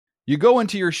You go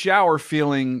into your shower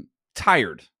feeling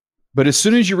tired, but as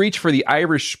soon as you reach for the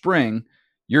Irish Spring,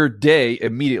 your day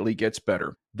immediately gets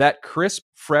better. That crisp,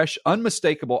 fresh,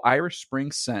 unmistakable Irish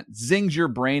Spring scent zings your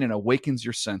brain and awakens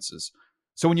your senses.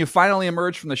 So when you finally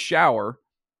emerge from the shower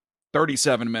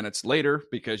 37 minutes later,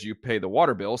 because you pay the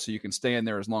water bill so you can stay in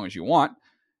there as long as you want,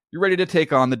 you're ready to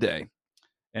take on the day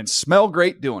and smell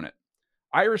great doing it.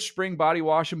 Irish Spring Body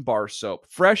Wash and Bar Soap.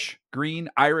 Fresh, green,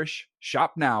 Irish.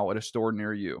 Shop now at a store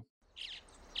near you.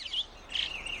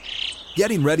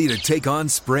 Getting ready to take on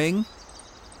spring?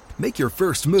 Make your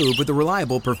first move with the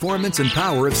reliable performance and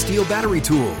power of Steel battery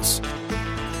tools.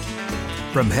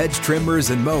 From hedge trimmers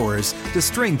and mowers to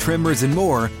string trimmers and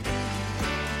more,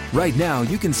 right now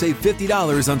you can save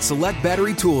 $50 on select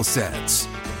battery tool sets.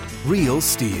 Real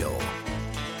Steel.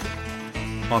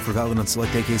 Offer valid on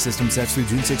select AK system sets through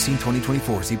June 16,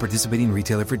 2024. See participating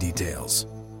retailer for details.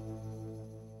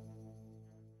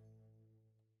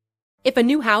 If a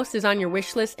new house is on your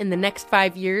wish list in the next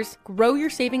 5 years, grow your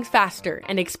savings faster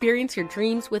and experience your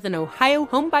dreams with an Ohio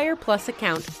Homebuyer Plus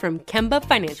account from Kemba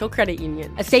Financial Credit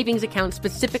Union. A savings account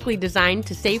specifically designed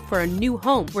to save for a new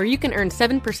home where you can earn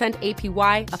 7%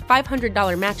 APY, a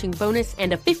 $500 matching bonus,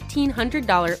 and a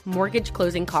 $1,500 mortgage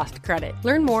closing cost credit.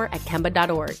 Learn more at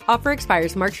Kemba.org. Offer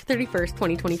expires March 31st,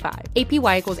 2025.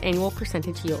 APY equals annual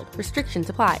percentage yield. Restrictions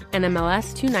apply.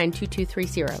 NMLS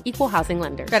 292230. Equal housing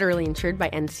lender. Federally insured by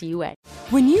NCUA.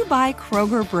 When you buy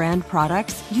Kroger brand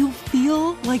products, you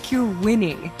feel like you're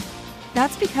winning.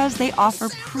 That's because they offer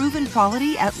proven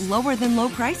quality at lower than low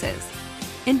prices.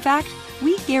 In fact,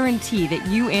 we guarantee that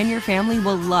you and your family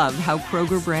will love how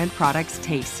Kroger brand products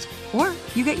taste, or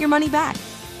you get your money back.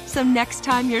 So next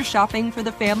time you're shopping for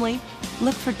the family,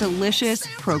 look for delicious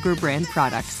Kroger brand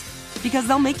products, because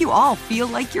they'll make you all feel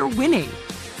like you're winning.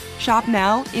 Shop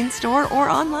now, in-store, or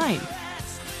online.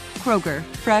 Kroger,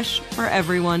 fresh for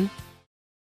everyone.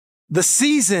 The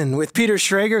Season with Peter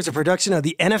Schrager is a production of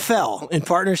the NFL in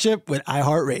partnership with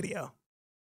iHeartRadio.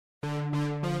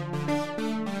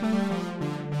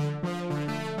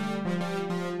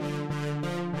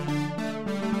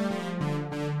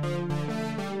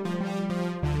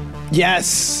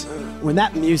 Yes, when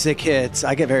that music hits,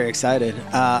 I get very excited.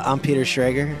 I'm Peter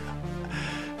Schrager.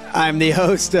 I'm the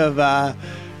host of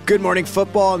Good Morning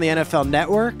Football on the NFL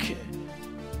Network,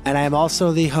 and I am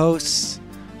also the host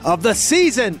of The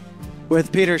Season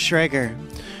with Peter Schrager,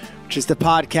 which is the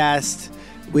podcast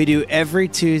we do every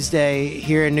Tuesday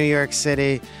here in New York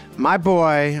City. My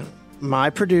boy, my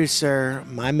producer,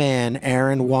 my man,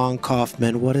 Aaron Wong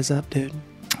Kaufman. What is up, dude?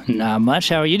 Not much.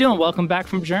 How are you doing? Welcome back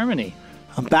from Germany.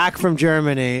 I'm back from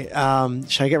Germany.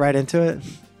 Should I get right into it?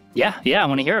 Yeah, I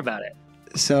want to hear about it.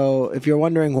 So if you're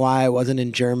wondering why I wasn't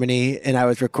in Germany and I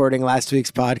was recording last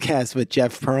week's podcast with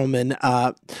Jeff Perlman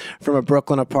from a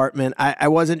Brooklyn apartment, I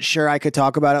wasn't sure I could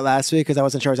talk about it last week because I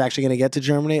wasn't sure I was actually going to get to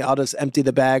Germany. I'll just empty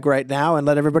the bag right now and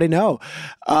let everybody know.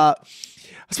 I was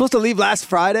supposed to leave last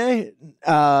Friday,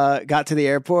 got to the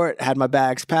airport, had my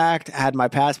bags packed, had my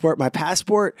passport. My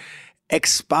passport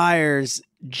expires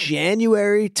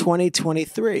January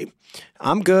 2023.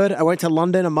 I'm good. I went to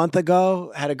London a month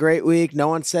ago, had a great week. No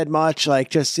one said much, like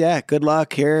just, yeah, good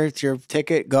luck. Here, it's your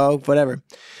ticket, go, whatever.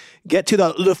 Get to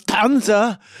the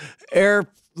Lufthansa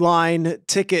airline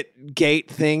ticket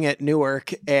gate thing at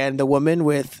Newark, and the woman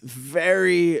with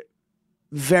very,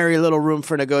 very little room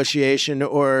for negotiation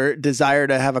or desire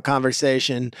to have a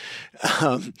conversation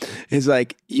is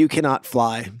like, you cannot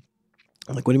fly.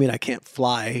 I'm like, what do you mean I can't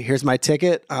fly? Here's my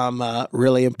ticket. I'm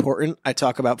really important. I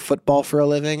talk about football for a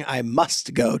living. I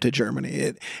must go to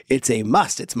Germany. It's a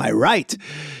must. It's my right.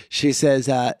 She says,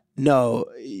 no,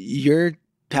 your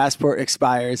passport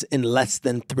expires in less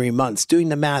than 3 months. Doing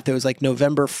the math, it was like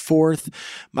November 4th.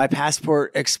 My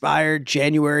passport expired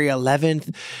January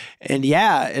 11th. And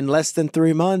yeah, in less than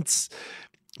 3 months,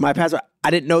 my passport, I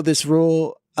didn't know this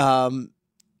rule.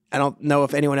 I don't know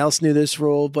if anyone else knew this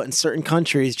rule, but in certain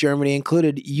countries, Germany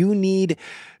included, you need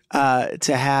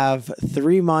to have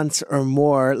 3 months or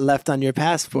more left on your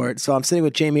passport. So I'm sitting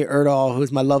with Jamie Erdahl, who's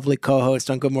my lovely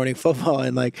co-host on Good Morning Football,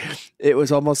 and like it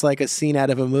was almost like a scene out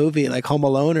of a movie, like Home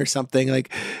Alone or something.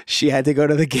 Like she had to go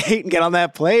to the gate and get on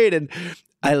that plane, and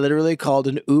I literally called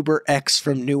an Uber X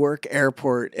from Newark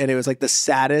Airport, and it was like the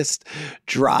saddest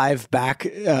drive back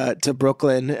to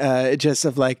Brooklyn, just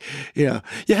of like, you know,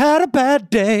 you had a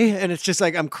bad day. And it's just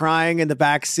like I'm crying in the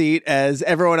back seat as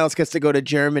everyone else gets to go to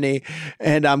Germany,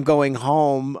 and I'm going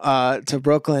home to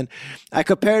Brooklyn. I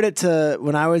compared it to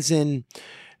when I was in,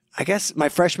 I guess, my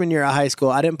freshman year of high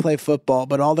school. I didn't play football,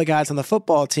 but all the guys on the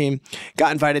football team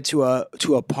got invited to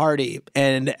a party.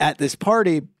 And at this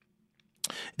party,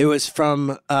 it was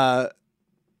from a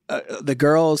the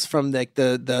girls from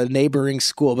the neighboring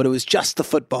school, but it was just the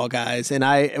football guys. And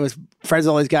I was friends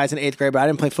with all these guys in 8th grade, but I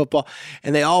didn't play football.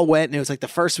 And they all went, and it was like the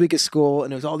first week of school,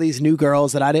 and it was all these new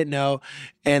girls that I didn't know.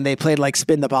 And they played like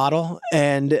spin the bottle.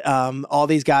 And all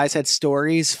these guys had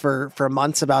stories for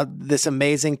months about this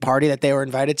amazing party that they were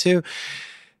invited to.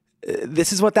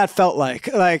 This is what that felt like.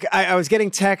 Like I was getting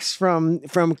texts from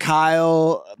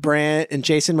Kyle Brandt and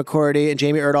Jason McCourty and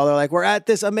Jamie Erdahl. They're like, we're at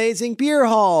this amazing beer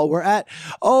hall. We're at,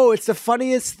 it's the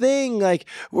funniest thing. Like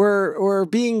we're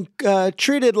being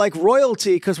treated like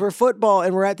royalty because we're football,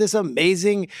 and we're at this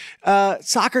amazing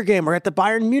soccer game. We're at the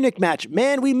Bayern Munich match.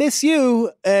 Man, we miss you.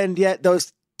 And yet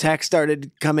those texts started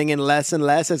coming in less and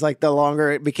less as like the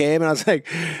longer it became. And I was like,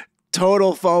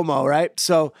 total FOMO, right?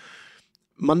 So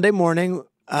Monday morning,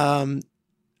 I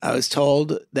was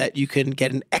told that you can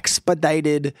get an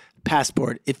expedited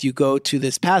passport if you go to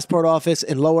this passport office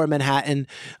in Lower Manhattan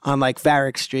on like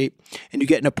Varick Street, and you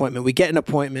get an appointment. We get an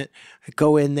appointment. I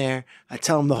go in there. I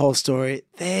tell them the whole story.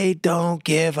 They don't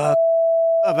give a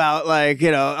about like,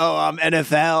 I'm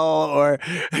NFL, or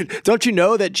don't you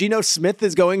know that Geno Smith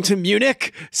is going to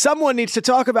Munich? Someone needs to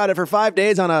talk about it for 5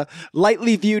 days on a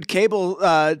lightly viewed cable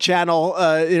channel.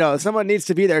 Someone needs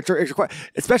to be there,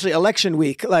 especially election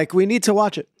week. Like, we need to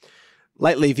watch it.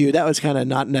 Lightly viewed, that was kind of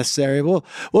not necessary. We'll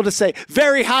just say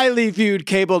very highly viewed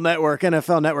cable network,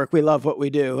 NFL network. We love what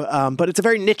we do. But it's a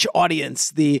very niche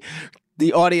audience. The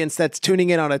audience that's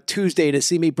tuning in on a Tuesday to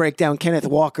see me break down Kenneth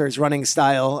Walker's running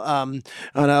style on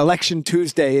an election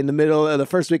Tuesday in the middle of the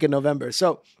first week of November.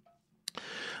 So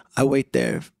I wait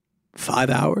there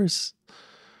 5 hours.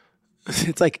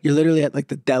 It's like you're literally at like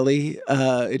the deli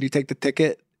and you take the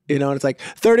ticket, and it's like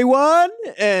 31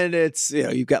 and it's,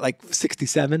 you've got like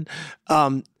 67.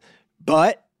 But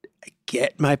I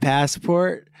get my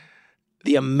passport.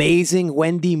 The amazing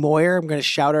Wendy Moyer, I'm going to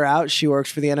shout her out. She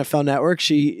works for the NFL Network.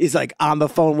 She is like on the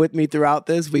phone with me throughout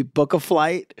this. We book a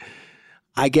flight.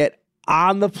 I get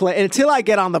on the plane. Until I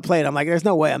get on the plane, I'm like, there's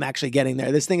no way I'm actually getting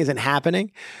there. This thing isn't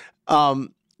happening.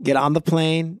 Get on the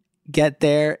plane, get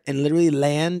there, and literally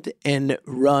land and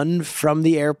run from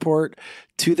the airport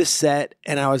to the set.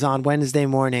 And I was on Wednesday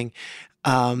morning.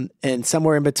 And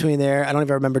somewhere in between there, I don't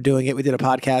even remember doing it. We did a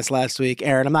podcast last week.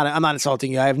 Aaron, I'm not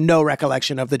insulting you. I have no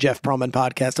recollection of the Jeff Pearlman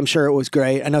podcast. I'm sure it was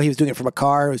great. I know he was doing it from a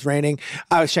car. It was raining.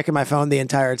 I was checking my phone the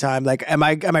entire time. Like, am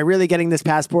I really getting this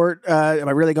passport? Am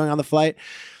I really going on the flight?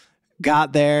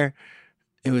 Got there.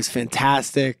 It was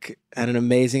fantastic. Had an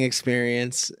amazing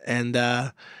experience. And,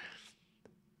 I'm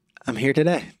here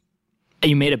today.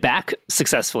 You made it back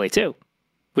successfully too.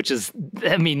 Which is,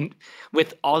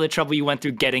 with all the trouble you went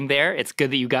through getting there, it's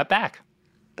good that you got back.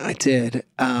 I did.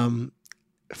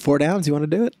 4 downs. You want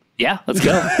to do it? Yeah, let's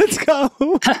go. Let's go.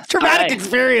 Traumatic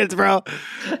experience, bro.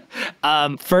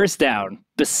 First down,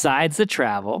 besides the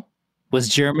travel, was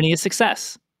Germany a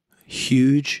success?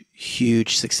 Huge,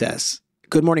 huge success.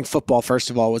 Good Morning Football, first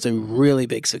of all, was a really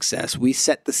big success. We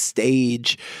set the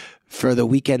stage for the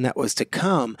weekend that was to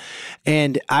come.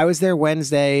 And I was there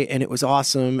Wednesday and it was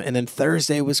awesome. And then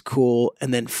Thursday was cool.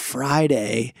 And then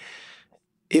Friday,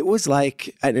 it was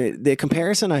like, the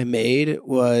comparison I made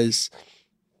was,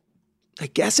 I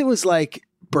guess it was like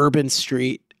Bourbon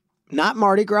Street, not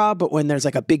Mardi Gras, but when there's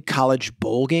like a big college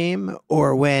bowl game,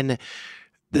 or when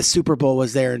the Super Bowl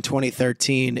was there in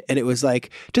 2013. And it was like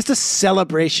just a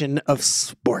celebration of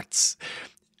sports.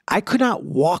 I could not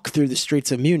walk through the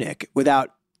streets of Munich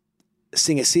without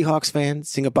seeing a Seahawks fan,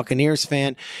 seeing a Buccaneers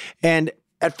fan. And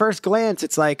at first glance,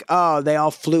 it's like, oh, they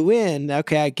all flew in.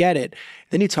 Okay, I get it.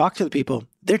 Then you talk to the people.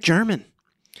 They're German.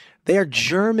 They are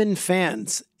German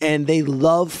fans, and they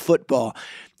love football.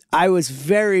 I was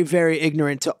very, very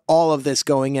ignorant to all of this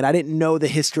going in. I didn't know the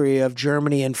history of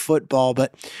Germany and football,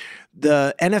 but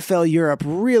the NFL Europe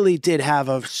really did have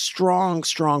a strong,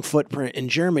 strong footprint in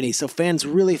Germany. So fans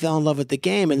really fell in love with the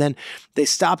game. And then they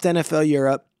stopped NFL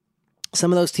Europe.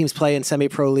 Some of those teams play in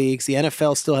semi-pro leagues. The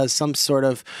NFL still has some sort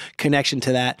of connection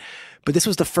to that. But this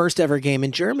was the first ever game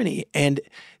in Germany. And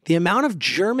the amount of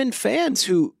German fans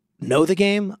who know the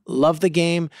game, love the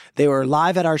game. They were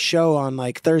live at our show on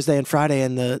like Thursday and Friday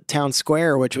in the town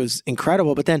square, which was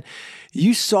incredible. But then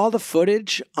you saw the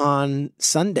footage on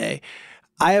Sunday.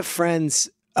 I have friends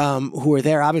who were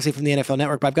there, obviously from the NFL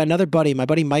Network, but I've got another buddy. My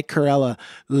buddy Mike Corella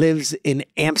lives in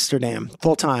Amsterdam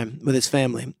full-time with his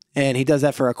family, and he does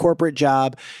that for a corporate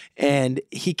job. And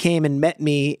he came and met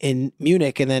me in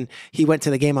Munich, and then he went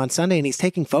to the game on Sunday, and he's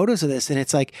taking photos of this, and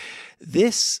it's like,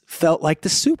 this felt like the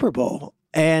Super Bowl.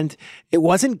 And it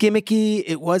wasn't gimmicky.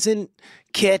 It wasn't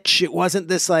kitsch. It wasn't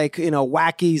this like,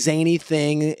 wacky, zany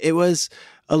thing. It was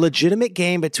a legitimate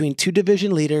game between two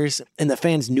division leaders, and the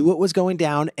fans knew what was going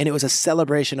down, and it was a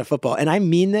celebration of football. And I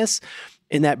mean this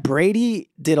in that Brady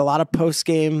did a lot of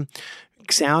post-game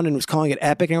sound and was calling it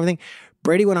epic and everything.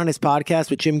 Brady went on his podcast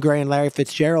with Jim Gray and Larry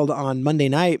Fitzgerald on Monday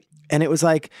night, and it was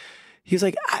like, he was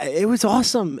like, it was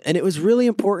awesome, and it was really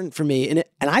important for me. And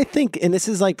I think, and this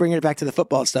is like bringing it back to the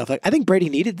football stuff, like I think Brady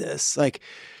needed this. Like,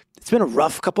 it's been a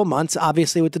rough couple months,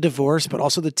 obviously, with the divorce, but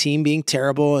also the team being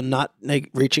terrible and not like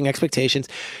reaching expectations.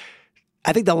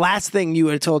 I think the last thing you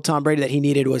would have told Tom Brady that he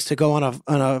needed was to go on a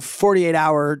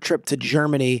 48-hour trip to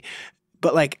Germany.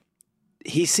 But like,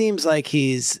 he seems like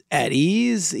he's at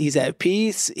ease, he's at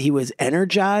peace, he was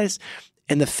energized.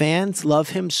 And the fans love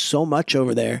him so much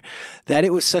over there that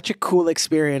it was such a cool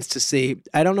experience to see.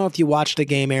 I don't know if you watched the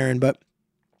game, Aaron, but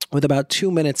with about 2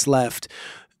 minutes left,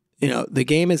 you know, the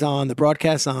game is on, the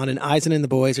broadcast's on, and Eisen and the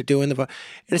boys are doing and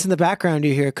it's in the background.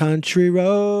 You hear "Country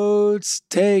Roads,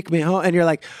 Take Me Home," and you're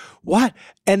like, what?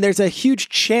 And there's a huge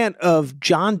chant of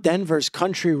John Denver's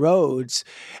 "Country Roads,"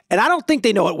 and I don't think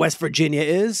they know what West Virginia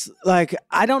is. Like,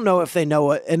 I don't know if they know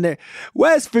it. And they're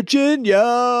West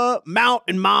Virginia,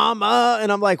 Mountain Mama,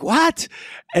 and I'm like, what?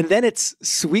 And then it's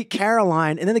Sweet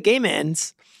Caroline, and then the game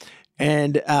ends,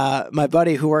 and my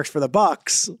buddy who works for the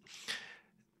Bucks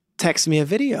texts me a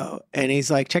video, and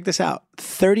he's like, check this out.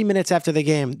 30 minutes after the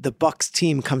game, the Bucks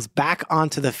team comes back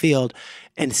onto the field,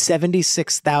 and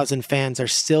 76,000 fans are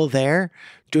still there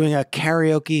doing a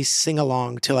karaoke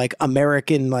sing-along to like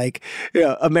American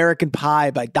Pie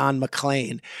by Don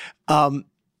McLean.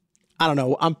 I don't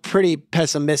know. I'm pretty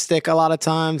pessimistic a lot of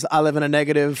times. I live in a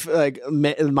negative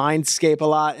mindscape a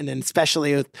lot, and then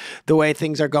especially with the way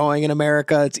things are going in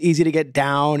America, it's easy to get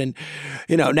down. And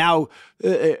now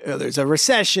there's a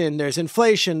recession, there's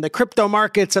inflation, the crypto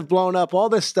markets have blown up, all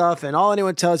this stuff, and all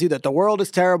anyone tells you that the world is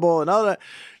terrible and all that.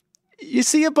 You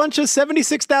see a bunch of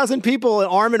 76,000 people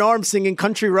arm in arm singing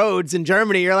 "Country Roads" in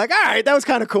Germany. You're like, all right, that was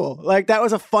kind of cool. Like, that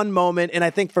was a fun moment. And I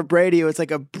think for Brady, it was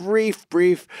like a brief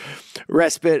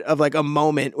respite of like a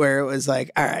moment where it was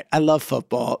like, all right, I love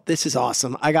football. This is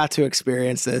awesome. I got to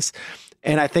experience this.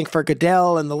 And I think for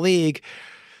Goodell and the league,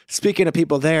 speaking of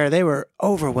people there, they were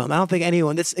overwhelmed. I don't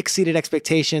think this exceeded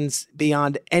expectations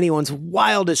beyond anyone's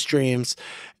wildest dreams.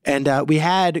 And we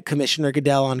had Commissioner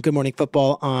Goodell on Good Morning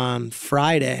Football on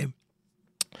Friday.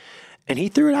 And he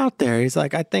threw it out there. He's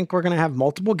like, I think we're going to have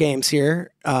multiple games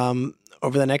here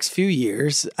over the next few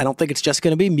years. I don't think it's just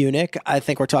going to be Munich. I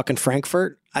think we're talking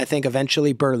Frankfurt. I think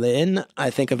eventually Berlin. I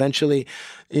think eventually,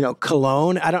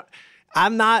 Cologne.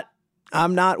 I'm not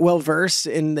well versed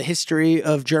in the history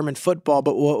of German football,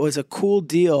 but what was a cool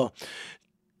deal,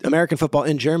 American football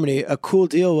in Germany, a cool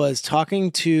deal was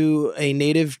talking to a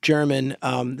native German,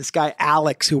 this guy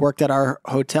Alex, who worked at our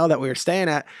hotel that we were staying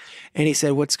at. And he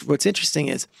said, what's interesting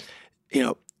is,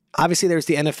 obviously there's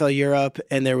the NFL Europe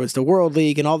and there was the World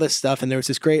League and all this stuff. And there was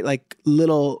this great like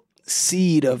little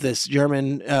seed of this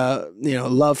German,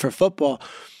 love for football.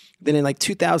 Then in like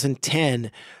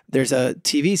 2010, there's a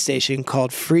TV station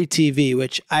called Free TV,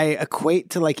 which I equate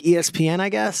to like ESPN, I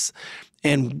guess.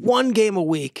 And one game a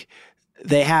week,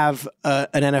 they have an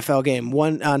NFL game.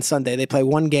 One on Sunday, they play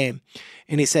one game.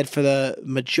 And he said for the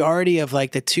majority of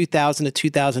like the 2000 to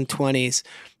 2020s,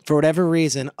 for whatever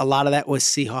reason, a lot of that was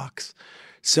Seahawks.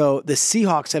 So the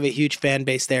Seahawks have a huge fan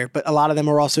base there, but a lot of them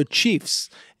are also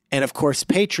Chiefs and, of course,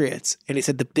 Patriots. And he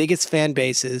said the biggest fan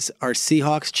bases are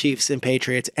Seahawks, Chiefs, and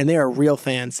Patriots, and they are real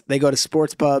fans. They go to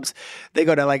sports pubs. They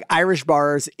go to like Irish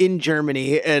bars in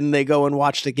Germany, and they go and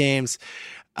watch the games.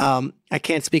 I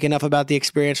can't speak enough about the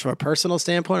experience from a personal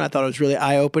standpoint. I thought it was really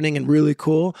eye-opening and really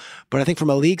cool. But I think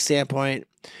from a league standpoint,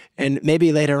 and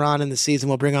maybe later on in the season,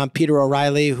 we'll bring on Peter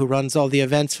O'Reilly, who runs all the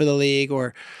events for the league,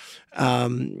 or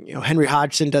Henry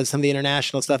Hodgson does some of the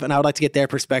international stuff, and I would like to get their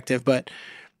perspective. But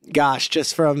gosh,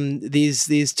 just from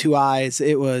these two eyes,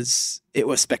 it was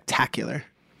spectacular.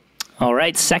 All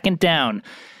right, second down.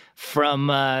 From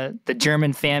the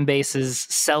German fan bases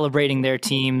celebrating their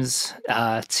teams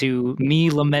to me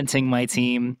lamenting my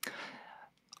team.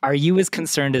 Are you as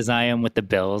concerned as I am with the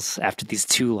Bills after these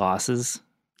two losses?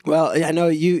 Well, I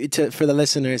know for the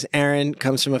listeners, Aaron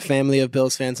comes from a family of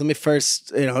Bills fans. Let me first,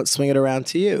 swing it around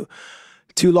to you.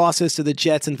 2 losses to the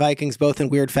Jets and Vikings, both in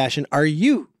weird fashion. Are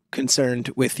you concerned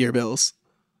with your Bills?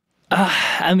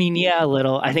 Yeah, a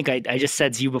little. I think I just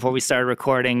said to you before we started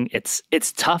recording, it's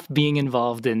tough being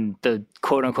involved in the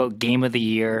quote unquote game of the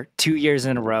year 2 years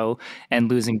in a row and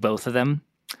losing both of them.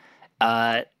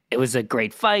 It was a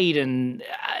great fight, and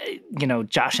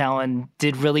Josh Allen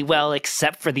did really well,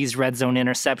 except for these red zone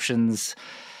interceptions.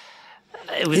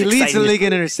 He leads the league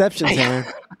in interceptions, Aaron.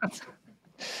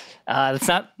 That's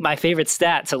not my favorite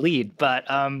stat to lead, but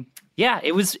Yeah,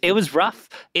 it was rough.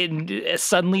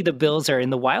 Suddenly the Bills are in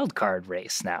the wild card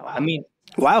race now. I mean,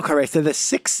 wild card race, they're the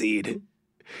 6th seed.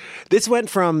 This went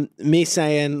from me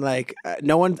saying like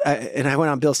no one, and I went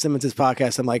on Bill Simmons'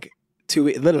 podcast. I'm like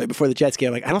literally before the Jets game,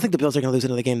 I'm like, I don't think the Bills are going to lose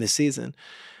another game this season.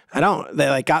 I don't. They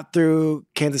like got through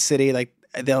Kansas City, like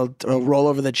they'll roll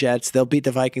over the Jets, they'll beat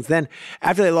the Vikings. Then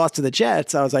after they lost to the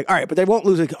Jets, I was like, all right, but they won't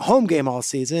lose a home game all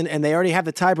season, and they already have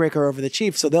the tiebreaker over the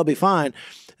Chiefs, so they'll be fine.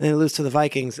 And they lose to the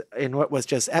Vikings in what was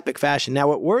just epic fashion. Now,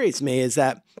 what worries me is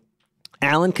that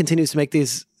Allen continues to make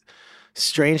these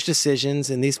strange decisions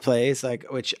in these plays, like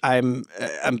which I'm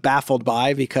baffled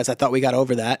by because I thought we got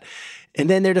over that. And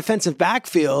then their defensive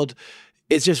backfield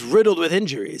is just riddled with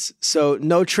injuries. So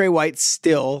no Trey White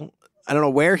still. I don't know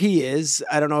where he is.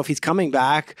 I don't know if he's coming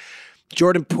back.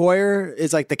 Jordan Poyer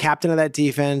is like the captain of that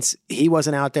defense. He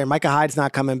wasn't out there. Micah Hyde's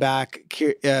not coming back.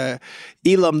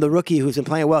 Elam, the rookie who's been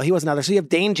playing well, he wasn't out there. So you have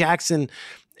Dane Jackson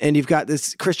and you've got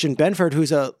this Christian Benford,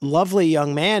 who's a lovely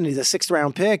young man. He's a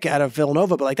 6th-round pick out of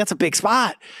Villanova, but like that's a big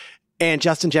spot. And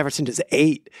Justin Jefferson is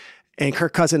 8, and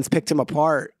Kirk Cousins picked him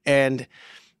apart. And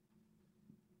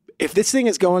if this thing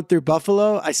is going through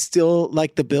Buffalo, I still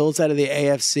like the Bills out of the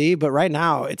AFC, but right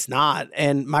now it's not.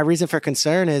 And my reason for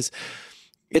concern is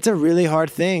it's a really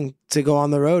hard thing to go on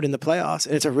the road in the playoffs.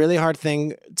 And it's a really hard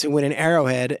thing to win an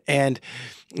Arrowhead. And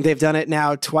they've done it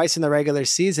now twice in the regular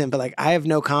season, but like I have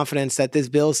no confidence that this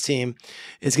Bills team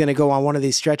is going to go on one of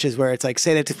these stretches where it's like,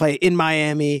 say they have to play in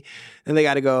Miami and they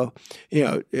got to go,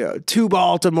 to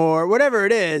Baltimore, whatever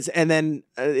it is. And then,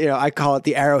 I call it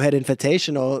the Arrowhead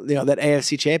Invitational, that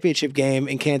AFC Championship game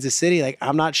in Kansas City. Like,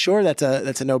 I'm not sure that's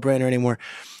a no-brainer anymore.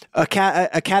 A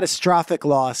catastrophic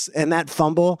loss and that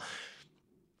fumble.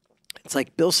 It's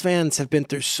like Bills fans have been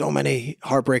through so many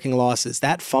heartbreaking losses.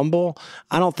 That fumble,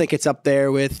 I don't think it's up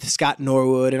there with Scott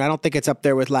Norwood, and I don't think it's up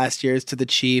there with last year's to the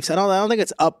Chiefs. I don't think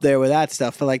it's up there with that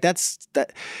stuff. But like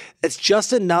it's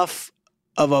just enough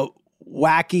of a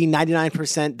wacky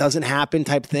 99% doesn't happen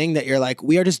type thing that you're like,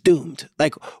 we are just doomed.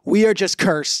 Like we are just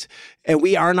cursed, and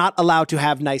we are not allowed to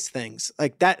have nice things.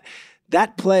 Like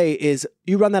that play is,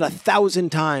 you run that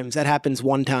 1,000 times, that happens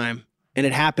one time, and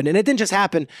it happened, and it didn't just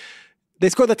happen. They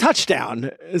score the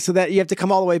touchdown so that you have to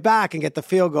come all the way back and get the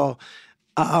field goal.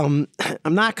 I'm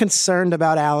not concerned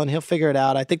about Allen. He'll figure it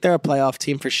out. I think they're a playoff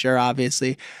team for sure,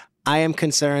 obviously. I am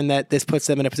concerned that this puts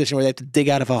them in a position where they have to dig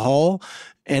out of a hole,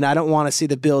 and I don't want to see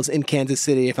the Bills in Kansas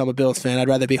City if I'm a Bills fan. I'd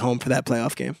rather be home for that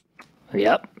playoff game.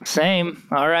 Yep, same.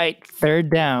 All right,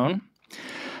 3rd down.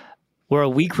 We're a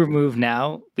week removed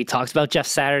now. We talked about Jeff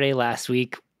Saturday last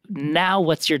week. Now,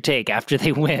 what's your take after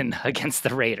they win against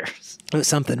the Raiders? It was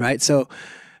something, right? So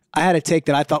I had a take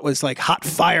that I thought was like hot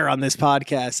fire on this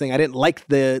podcast, saying I didn't like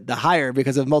the hire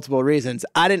because of multiple reasons.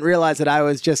 I didn't realize that I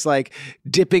was just like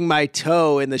dipping my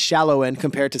toe in the shallow end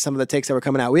compared to some of the takes that were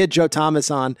coming out. We had Joe Thomas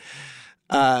on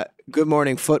Good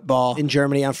Morning Football in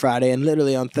Germany on Friday, and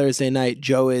literally on Thursday night,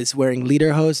 Joe is wearing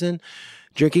lederhosen,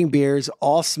 drinking beers,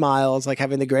 all smiles, like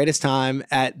having the greatest time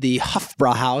at the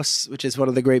Hofbrauhaus, which is one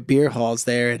of the great beer halls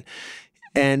there.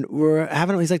 And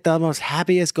he's like the most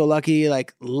happiest go lucky,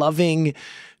 like loving,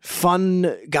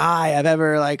 fun guy I've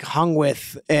ever like hung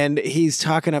with. And he's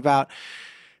talking about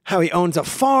how he owns a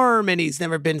farm and he's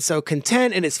never been so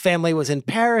content, and his family was in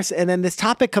Paris. And then this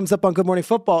topic comes up on Good Morning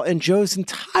Football, and Joe's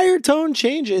entire tone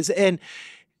changes. And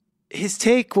his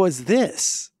take was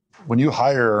this: when you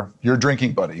hire your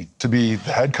drinking buddy to be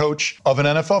the head coach of an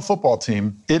NFL football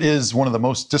team, it is one of the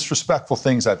most disrespectful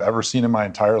things I've ever seen in my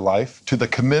entire life to the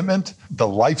commitment, the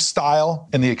lifestyle,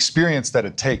 and the experience that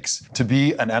it takes to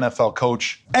be an NFL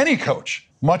coach, any coach,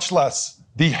 much less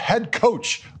the head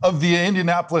coach of the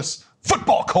Indianapolis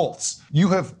Football Colts. You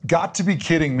have got to be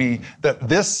kidding me that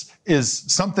this is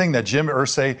something that Jim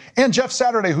Irsay and Jeff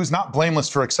Saturday, who's not blameless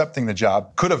for accepting the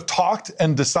job, could have talked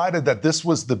and decided that this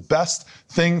was the best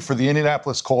thing for the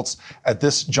Indianapolis Colts at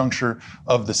this juncture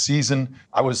of the season.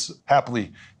 I was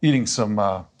happily eating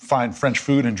some fine French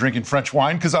food and drinking French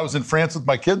wine because I was in France with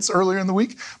my kids earlier in the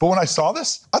week. But when I saw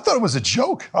this, I thought it was a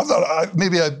joke. I thought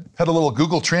maybe I had a little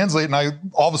Google Translate and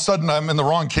all of a sudden I'm in the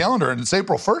wrong calendar and it's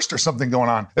April 1st or something going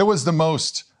on. It was the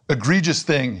most egregious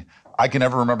thing I can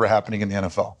ever remember happening in the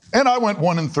NFL. And I went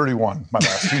 1-31 my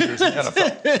last 2 years in the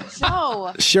NFL.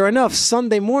 No. Sure enough,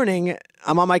 Sunday morning,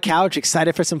 I'm on my couch,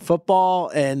 excited for some football,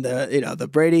 and the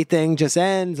Brady thing just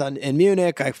ends in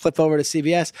Munich. I flip over to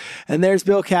CBS, and there's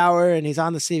Bill Cowher, and he's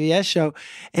on the CBS show,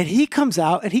 and he comes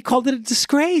out, and he called it a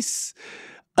disgrace.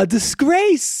 A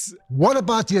disgrace. What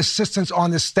about the assistants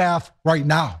on the staff right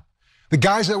now? The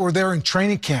guys that were there in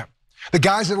training camp, the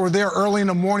guys that were there early in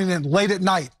the morning and late at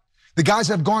night, the guys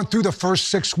that have gone through the first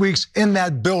 6 weeks in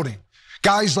that building,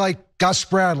 guys like Gus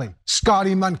Bradley,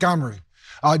 Scotty Montgomery,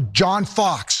 John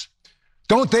Fox.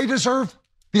 Don't they deserve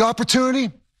the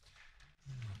opportunity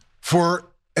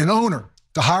for an owner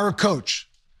to hire a coach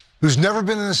who's never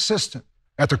been an assistant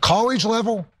at the college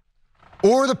level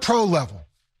or the pro level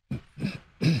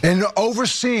and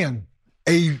overseeing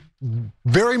a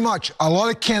lot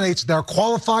of candidates that are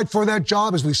qualified for that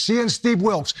job, as we see in Steve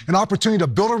Wilks, an opportunity to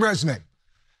build a resume?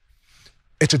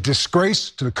 It's a disgrace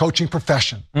to the coaching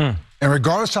profession. And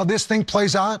regardless how this thing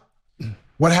plays out,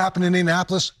 what happened in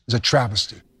Indianapolis is a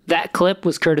travesty. That clip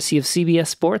was courtesy of CBS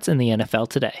Sports and the NFL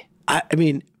Today. I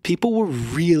mean, people were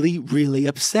really, really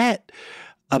upset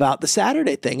about the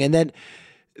Saturday thing. And then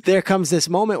there comes this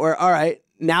moment where, all right,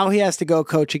 now he has to go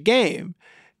coach a game.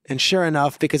 And sure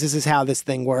enough, because this is how this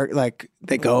thing works, like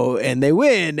they go and they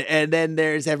win. And then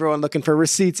there's everyone looking for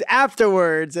receipts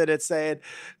afterwards. And it's saying,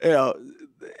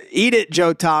 eat it,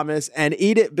 Joe Thomas, and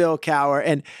eat it, Bill Cowher.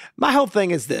 And my whole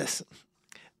thing is this.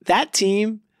 That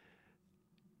team,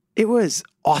 it was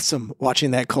awesome watching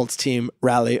that Colts team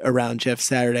rally around Jeff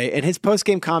Saturday. And his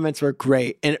post-game comments were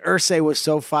great. And Irsay was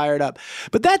so fired up.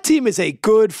 But that team is a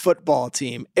good football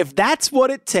team. If that's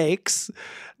what it takes,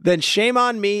 then shame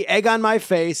on me, egg on my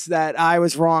face that I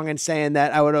was wrong in saying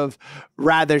that I would have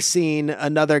rather seen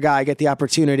another guy get the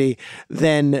opportunity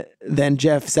than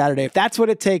Jeff Saturday. If that's what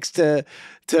it takes to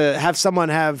have someone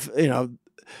have,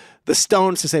 the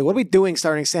stones to say, what are we doing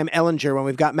starting Sam Ehlinger when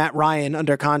we've got Matt Ryan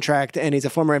under contract and he's a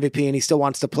former MVP and he still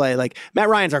wants to play? Like, Matt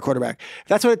Ryan's our quarterback. If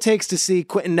that's what it takes to see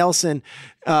Quentin Nelson,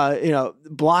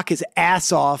 block his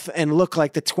ass off and look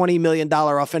like the $20 million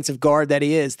offensive guard that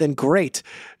he is, then great.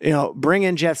 Bring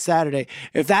in Jeff Saturday.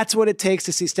 If that's what it takes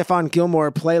to see Stephon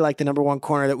Gilmore play like the number one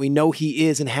corner that we know he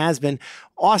is and has been,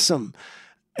 awesome.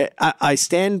 I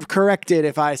stand corrected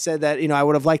if I said that, I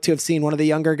would have liked to have seen one of the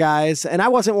younger guys. And I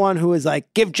wasn't one who was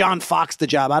like, give John Fox the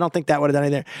job. I don't think that would have done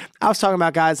anything. I was talking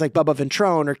about guys like Bubba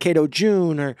Ventrone or Cato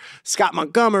June or Scott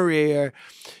Montgomery or,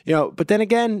 but then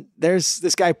again, there's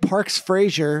this guy, Parks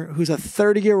Frazier, who's a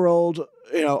 30-year-old,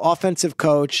 offensive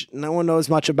coach. No one knows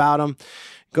much about him.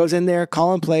 Goes in there,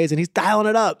 calling plays, and he's dialing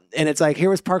it up. And it's like, here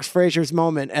was Parks Frazier's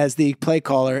moment as the play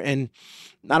caller. And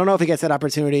I don't know if he gets that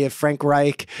opportunity if Frank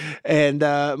Reich and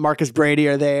Marcus Brady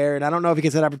are there. And I don't know if he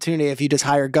gets that opportunity if you just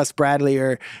hire Gus Bradley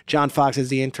or John Fox as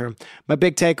the interim. My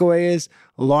big takeaway is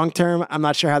long-term, I'm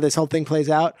not sure how this whole thing plays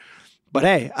out. But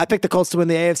hey, I picked the Colts to win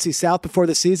the AFC South before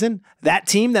the season. That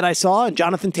team that I saw and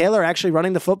Jonathan Taylor actually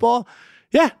running the football,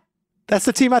 yeah, that's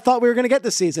the team I thought we were going to get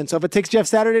this season. So if it takes Jeff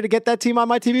Saturday to get that team on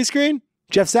my TV screen,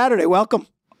 Jeff Saturday, welcome.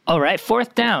 All right,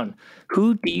 fourth down.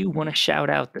 Who do you want to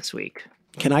shout out this week?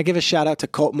 Can I give a shout out to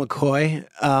Colt McCoy?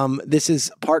 This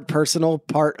is part personal,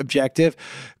 part objective.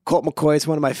 Colt McCoy is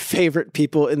one of my favorite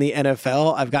people in the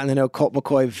NFL. I've gotten to know Colt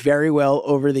McCoy very well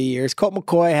over the years. Colt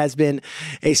McCoy has been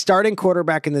a starting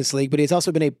quarterback in this league, but he's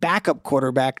also been a backup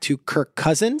quarterback to Kirk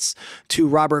Cousins, to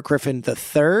Robert Griffin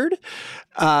III,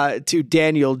 to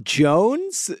Daniel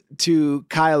Jones, to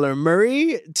Kyler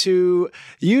Murray, to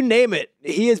you name it.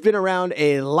 He has been around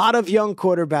a lot of young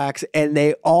quarterbacks, and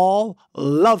they all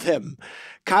love him.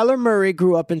 Kyler Murray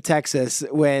grew up in Texas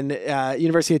when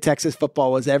University of Texas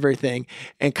football was everything.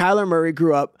 And Kyler Murray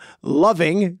grew up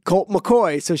loving Colt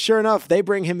McCoy. So sure enough, they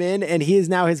bring him in and he is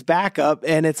now his backup.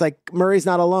 And it's like Murray's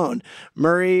not alone.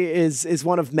 Murray is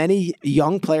one of many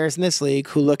young players in this league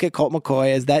who look at Colt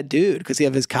McCoy as that dude because he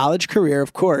has his college career,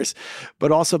 of course,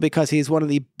 but also because he's one of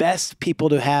the best people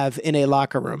to have in a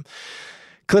locker room.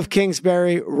 Cliff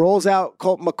Kingsbury rolls out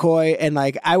Colt McCoy, and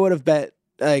I would have bet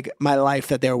my life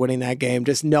that they were winning that game,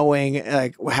 just knowing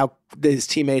how his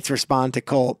teammates respond to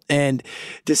Colt. And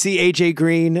to see AJ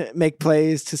Green make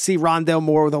plays, to see Rondale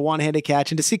Moore with a one-handed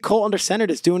catch, and to see Colt under center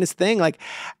just doing his thing.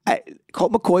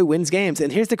 Colt McCoy wins games.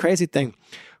 And here's the crazy thing.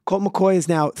 Colt McCoy is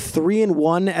now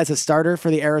 3-1 as a starter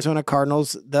for the Arizona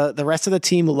Cardinals. The rest of the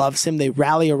team loves him. They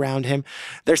rally around him.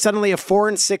 They're suddenly a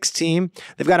 4-6 team.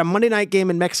 They've got a Monday night game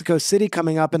in Mexico City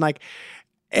coming up. And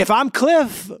if I'm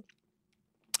Cliff,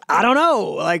 I don't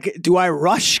know. Do I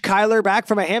rush Kyler back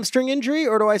from a hamstring injury,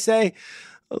 or do I say,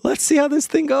 let's see how this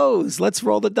thing goes. Let's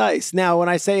roll the dice. Now, when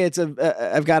I say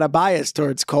I've got a bias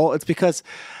towards Colt, it's because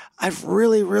I've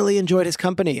really, really enjoyed his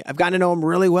company. I've gotten to know him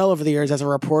really well over the years as a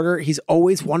reporter. He's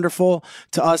always wonderful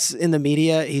to us in the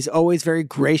media. He's always very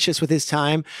gracious with his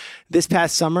time. This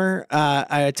past summer,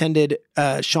 I attended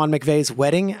Sean McVay's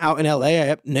wedding out in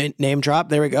LA. Name drop.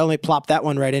 There we go. Let me plop that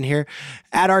one right in here.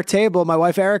 At our table, my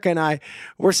wife Erica and I,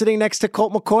 we're sitting next to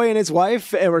Colt McCoy and his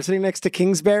wife, and we're sitting next to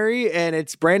Kingsbury, and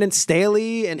it's Brandon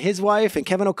Staley and his wife, and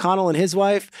Kevin O'Connell and his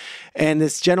wife, and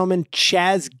this gentleman,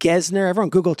 Chaz Gesner. Everyone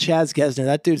Google Chaz Gesner.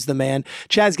 That dude's the man.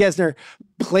 Chaz Gesner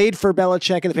played for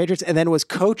Belichick and the Patriots, and then was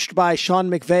coached by Sean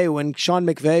McVay when Sean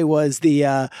McVay was the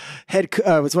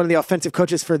was one of the offensive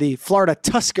coaches for the Florida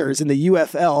Tuskers in the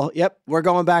UFL. Yep, we're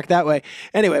going back that way.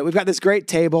 Anyway, we've got this great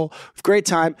table, great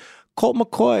time. Colt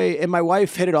McCoy and my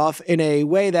wife hit it off in a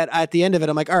way that at the end of it,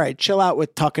 I'm like, all right, chill out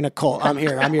with talking to Colt. I'm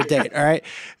here. I'm your date. All right.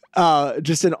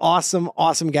 Just an awesome,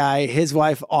 awesome guy. His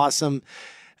wife, awesome.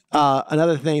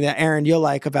 Another thing that Aaron, you'll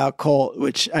like about Colt,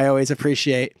 which I always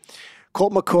appreciate.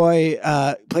 Colt McCoy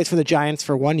plays for the Giants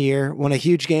for 1 year, won a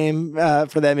huge game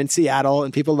for them in Seattle,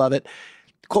 and people love it.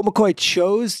 Colt McCoy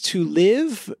chose to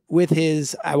live with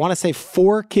his, I want to say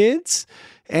 4 kids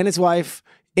and his wife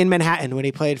in Manhattan when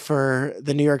he played for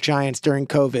the New York Giants during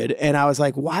COVID. And I was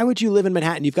like, why would you live in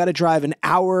Manhattan? You've got to drive an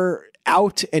hour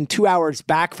out and 2 hours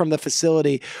back from the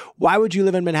facility. Why would you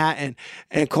live in Manhattan?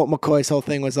 And Colt McCoy's whole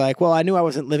thing was like, well, I knew I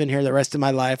wasn't living here the rest of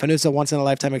my life. I knew it's a once in a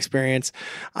lifetime experience.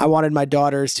 I wanted my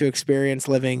daughters to experience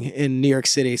living in New York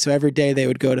City. So every day they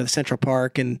would go to the Central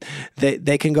Park, and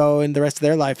they can go in the rest of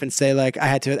their life and say, like, I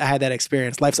had that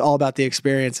experience. Life's all about the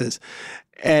experiences.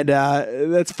 And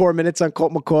that's 4 minutes on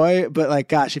Colt McCoy. But like,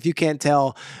 gosh, if you can't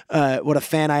tell what a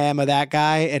fan I am of that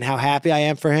guy and how happy I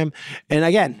am for him. And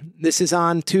again, this is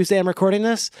on Tuesday. I'm recording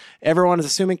this. Everyone is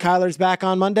assuming Kyler's back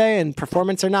on Monday, and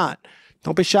performance or not.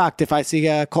 Don't be shocked if I see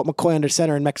Colt McCoy under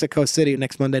center in Mexico City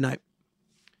next Monday night.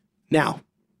 Now,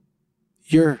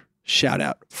 your shout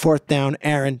out. 4th down.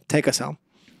 Aaron, take us home.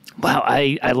 Wow,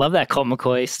 I love that Colt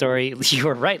McCoy story. You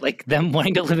were right, like them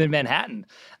wanting to live in Manhattan.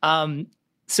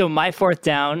 So my 4th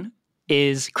down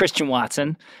is Christian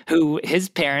Watson, who his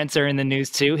parents are in the news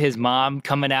too. His mom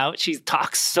coming out. She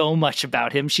talks so much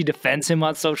about him. She defends him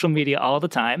on social media all the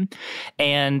time.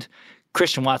 And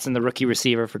Christian Watson, the rookie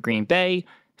receiver for Green Bay,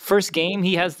 first game,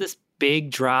 he has this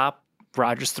big drop.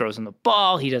 Rodgers throws him the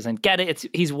ball. He doesn't get it.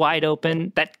 He's wide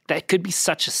open. That could be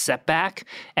such a setback.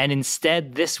 And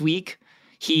instead, this week,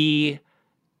 he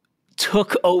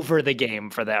took over the game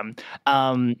for them.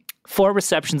 4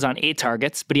 receptions on 8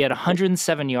 targets, but he had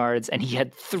 107 yards, and he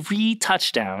had 3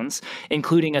 touchdowns,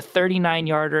 including a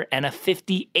 39-yarder and a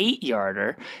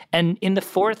 58-yarder. And in the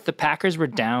 4th, the Packers were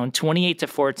down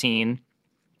 28-14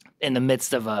 in the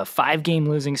midst of a 5-game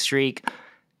losing streak.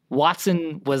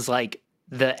 Watson was like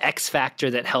the X factor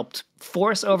that helped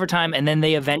force overtime, and then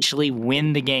they eventually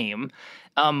win the game.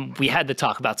 We had to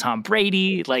talk about Tom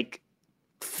Brady, like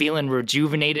feeling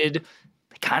rejuvenated.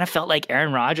 Kind of felt like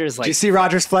Aaron Rodgers. Like, did you see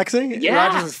Rodgers flexing? Yeah,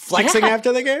 Rodgers was flexing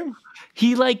after the game.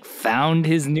 He like found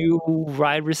his new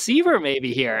wide receiver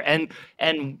maybe here, and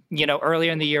you know,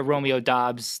 earlier in the year, Romeo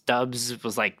Doubs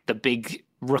was like the big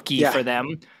rookie for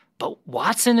them. But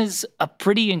Watson is a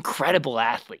pretty incredible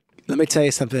athlete. Let me tell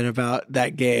you something about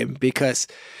that game, because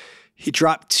he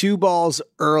dropped 2 balls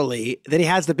early. Then he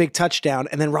has the big touchdown.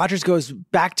 And then Rodgers goes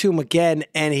back to him again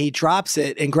and he drops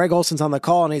it. And Greg Olson's on the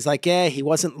call and he's like, yeah, he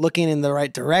wasn't looking in the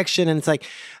right direction. And it's like,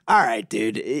 all right,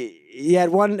 dude, you had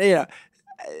one, you know,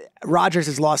 Rodgers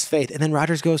has lost faith. And then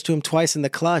Rodgers goes to him twice in the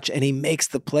clutch and he makes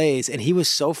the plays. And he was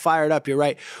so fired up. You're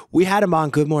right. We had him on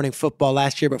Good Morning Football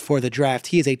last year before the draft.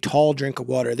 He is a tall drink of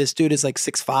water. This dude is like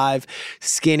 6'5",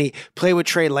 skinny, played with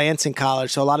Trey Lance in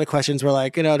college. So a lot of questions were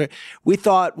like, you know, we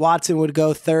thought Watson would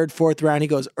go 3rd, 4th round. He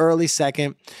goes early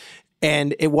 2nd.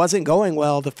 And it wasn't going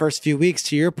well the first few weeks,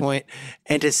 to your point.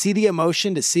 And to see the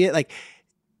emotion, to see it, like,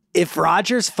 if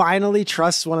Rodgers finally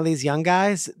trusts one of these young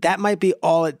guys, that might be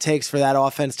all it takes for that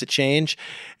offense to change.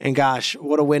 And gosh,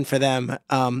 what a win for them.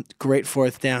 Great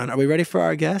 4th down. Are we ready for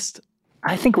our guest?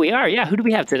 I think we are. Yeah. Who do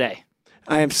we have today?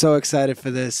 I am so excited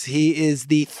for this. He is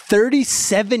the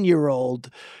 37-year-old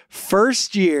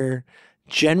first-year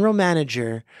general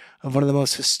manager of one of the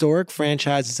most historic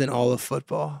franchises in all of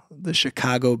football, the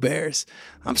Chicago Bears.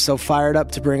 I'm so fired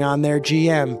up to bring on their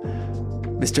GM,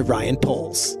 Mr. Ryan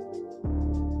Poles.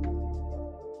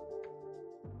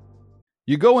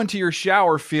 You go into your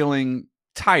shower feeling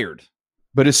tired,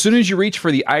 but as soon as you reach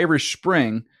for the Irish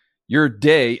Spring, your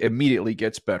day immediately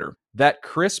gets better. That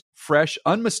crisp, fresh,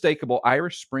 unmistakable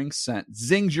Irish Spring scent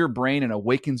zings your brain and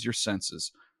awakens your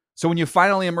senses. So when you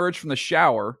finally emerge from the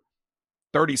shower,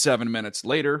 37 minutes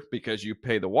later, because you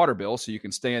pay the water bill so you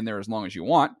can stay in there as long as you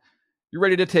want, you're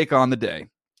ready to take on the day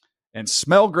and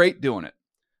smell great doing it.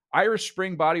 Irish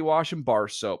Spring Body Wash and Bar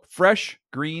Soap. Fresh,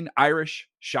 green, Irish.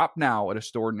 Shop now at a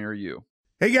store near you.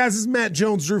 Hey guys, this is Matt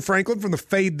Jones, Drew Franklin from the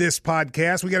Fade This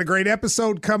podcast. We got a great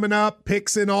episode coming up,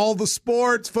 picks in all the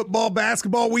sports, football,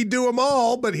 basketball, we do them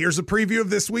all, but here's a preview of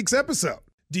this week's episode.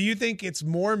 Do you think it's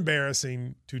more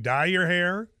embarrassing to dye your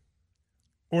hair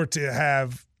or to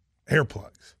have hair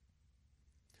plugs?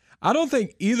 I don't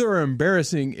think either are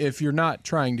embarrassing if you're not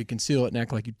trying to conceal it and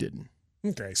act like you didn't.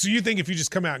 Okay. So you think if you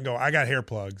just come out and go, I got hair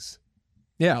plugs.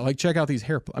 Yeah, like check out these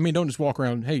hair. I mean, don't just walk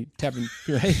around, hey, tapping,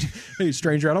 hey,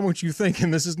 stranger, I don't want you thinking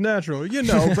this is natural, But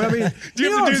I mean, do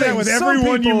you have to do that with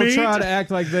everyone you meet? Try to act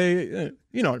like they,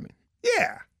 you know what I mean?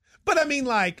 Yeah, but I mean,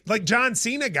 like John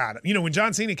Cena got it. When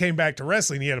John Cena came back to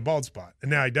wrestling, he had a bald spot,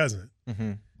 and now he doesn't.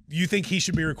 Mm-hmm. You think he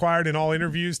should be required in all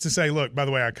interviews to say, "Look, by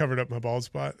the way, I covered up my bald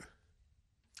spot"?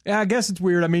 Yeah, I guess it's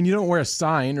weird. I mean, you don't wear a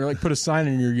sign or put a sign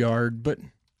in your yard, but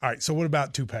all right. So what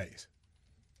about toupees?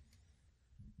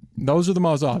 Those are the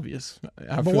most obvious.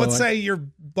 But let's say you're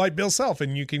like Bill Self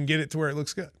and you can get it to where it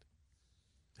looks good.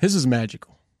 His is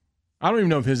magical. I don't even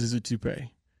know if his is a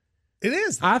toupee. It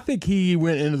is. I think he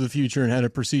went into the future and had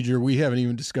a procedure we haven't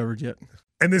even discovered yet.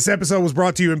 And this episode was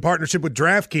brought to you in partnership with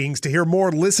DraftKings. To hear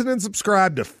more, listen and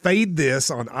subscribe to Fade This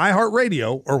on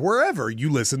iHeartRadio or wherever you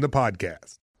listen to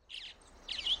podcasts.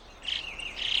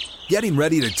 Getting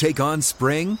ready to take on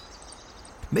spring?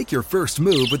 Make your first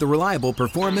move with the reliable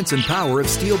performance and power of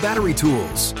Steel battery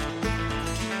tools.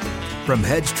 From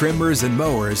hedge trimmers and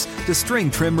mowers to string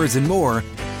trimmers and more,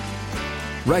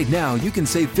 right now you can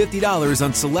save $50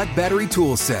 on select battery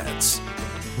tool sets.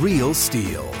 Real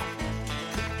Steel.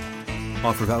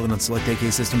 Offer valid on select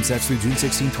AK system sets through June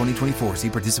 16, 2024. See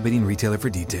participating retailer for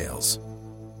details.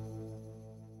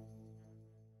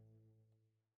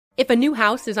 If a new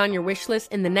house is on your wish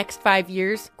list in the next 5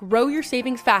 years, grow your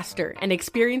savings faster and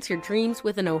experience your dreams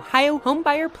with an Ohio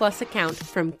Homebuyer Plus account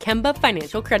from Kemba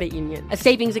Financial Credit Union. A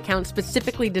savings account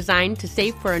specifically designed to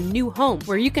save for a new home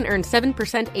where you can earn 7%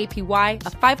 APY,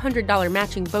 a $500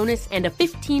 matching bonus, and a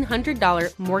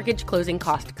 $1,500 mortgage closing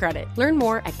cost credit. Learn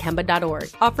more at Kemba.org.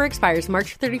 Offer expires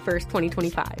March 31st,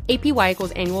 2025. APY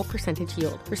equals annual percentage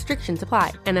yield. Restrictions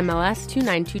apply. NMLS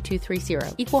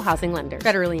 292230. Equal housing lender.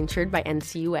 Federally insured by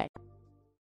NCUA.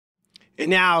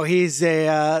 Now he's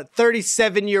a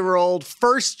 37-year-old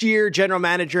first-year general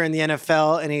manager in the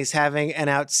NFL, and he's having an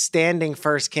outstanding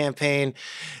first campaign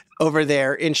over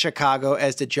there in Chicago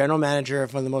as the general manager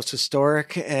of one of the most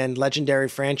historic and legendary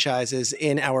franchises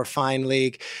in our fine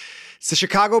league. It's the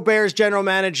Chicago Bears general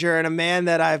manager and a man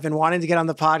that I've been wanting to get on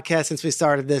the podcast since we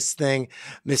started this thing,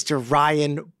 Mr.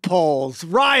 Ryan Poles.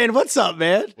 Ryan, what's up,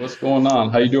 man? What's going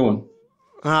on? How you doing?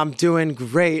 I'm doing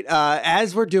great.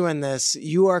 As we're doing this,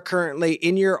 you are currently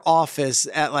in your office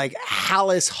at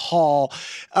Hallis Hall.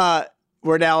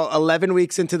 We're now 11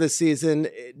 weeks into the season.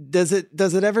 Does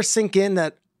it ever sink in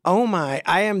that, oh my,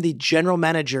 I am the general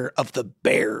manager of the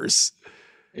Bears?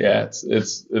 Yeah,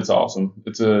 it's awesome.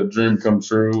 It's a dream come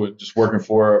true. And just working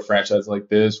for a franchise like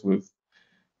this with,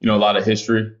 a lot of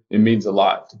history, it means a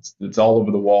lot. It's all over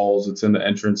the walls. It's in the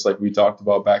entrance, like we talked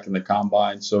about back in the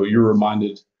combine. So you're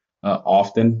reminded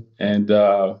often, and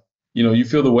you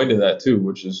feel the weight of that too,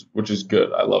 which is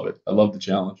good. I love it. I love the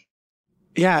challenge.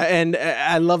 Yeah, and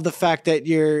I love the fact that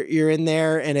you're in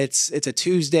there, and it's a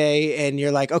Tuesday, and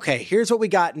you're like, okay, here's what we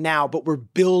got now, but we're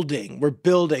building.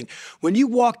 When you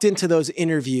walked into those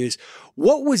interviews,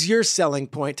 what was your selling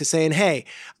point to saying, hey,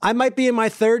 I might be in my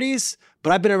 30s,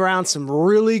 but I've been around some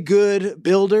really good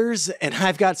builders, and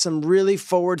I've got some really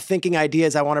forward-thinking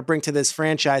ideas I want to bring to this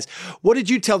franchise. What did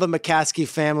you tell the McCaskey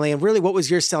family, and really what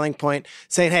was your selling point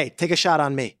saying, hey, take a shot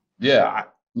on me? Yeah,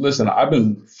 listen, I've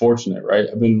been fortunate, right?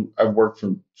 I've worked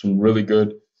for some really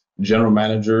good general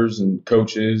managers and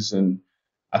coaches, and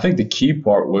I think the key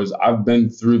part was I've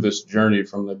been through this journey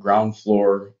from the ground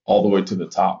floor all the way to the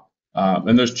top.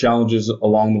 And there's challenges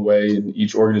along the way, and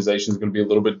each organization is going to be a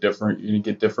little bit different. You're going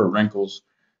to get different wrinkles.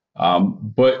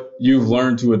 But you've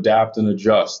learned to adapt and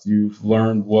adjust. You've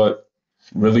learned what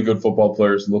really good football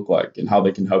players look like and how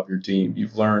they can help your team.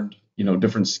 You've learned,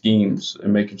 different schemes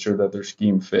and making sure that their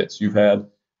scheme fits. You've had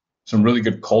some really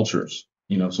good cultures,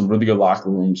 some really good locker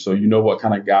rooms. So you know what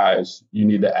kind of guys you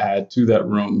need to add to that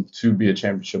room to be a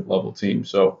championship level team.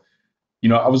 So,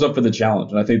 I was up for the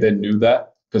challenge, and I think they knew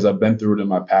that, because I've been through it in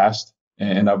my past,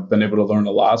 and I've been able to learn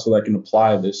a lot so that I can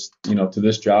apply this, to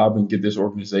this job and get this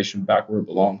organization back where it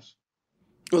belongs.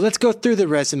 Well, let's go through the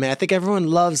resume. I think everyone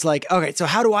loves okay, so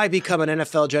how do I become an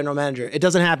NFL general manager? It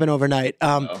doesn't happen overnight.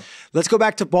 No. Let's go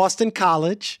back to Boston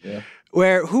College. Yeah.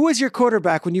 Who was your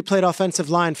quarterback when you played offensive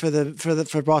line for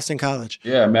Boston College?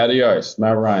 Yeah, Matt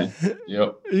Ryan.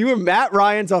 Yep. You were Matt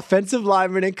Ryan's offensive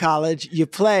lineman in college. You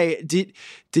play.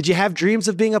 Did you have dreams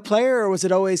of being a player, or was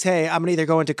it always, hey, I'm gonna either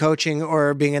go into coaching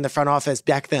or being in the front office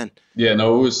back then? Yeah,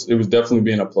 no, it was definitely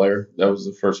being a player. That was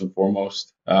the first and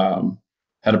foremost.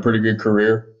 Had a pretty good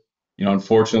career.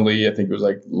 Unfortunately, I think it was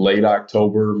late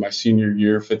October, my senior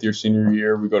year, fifth-year senior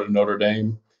year, we go to Notre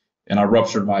Dame, and I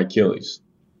ruptured my Achilles.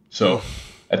 So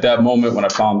at that moment when I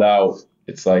found out,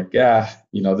 it's this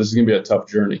is going to be a tough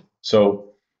journey. So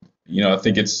I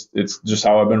think it's just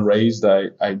how I've been raised. I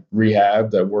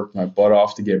rehabbed, I worked my butt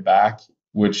off to get back,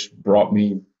 which brought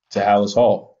me to Hallis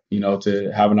Hall,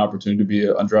 to have an opportunity to be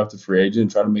an undrafted free agent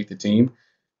and try to make the team.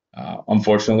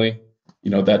 Unfortunately,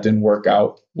 that didn't work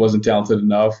out. Wasn't talented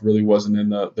enough, really wasn't in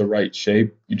the right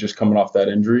shape. You're just coming off that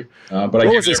injury. But what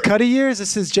was this, Cuddy years?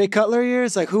 This is Jay Cutler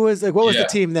years? Like, what was the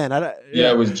team then?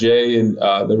 It was Jay, and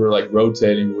they were like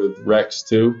rotating with Rex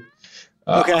too.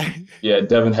 Okay.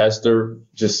 Devin Hester,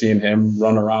 just seeing him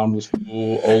run around was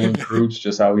cool. Olin Kreutz,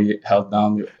 just how he held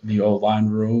down the old line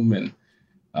room, and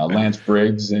Lance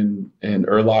Briggs and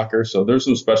Urlacher. So there's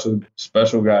some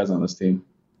special guys on this team.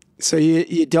 So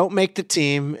you don't make the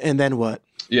team, and then what?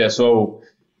 Yeah, so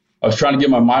I was trying to get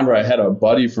my mind right. I had a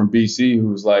buddy from BC who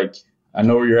was like, I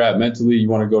know where you're at mentally. You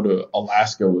want to go to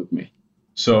Alaska with me?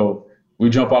 So we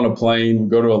jump on a plane, we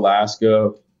go to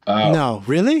Alaska. No,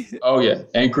 really? Oh, yeah,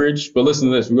 Anchorage. But listen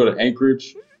to this. We go to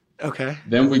Anchorage. Okay.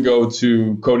 Then we go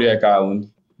to Kodiak Island.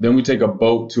 Then we take a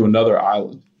boat to another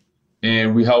island.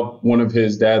 And we help one of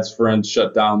his dad's friends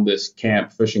shut down this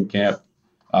fishing camp,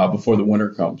 before the winter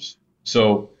comes.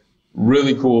 So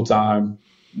really cool time.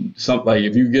 Something like,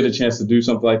 if you get a chance to do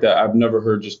something like that, I've never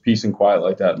heard just peace and quiet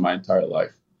like that in my entire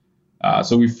life.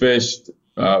 So we fished.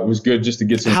 It was good just to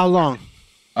get some. How long? It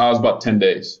was about 10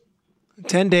 days.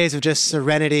 10 days of just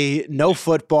serenity, no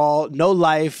football, no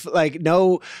life, like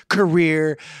no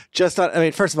career. First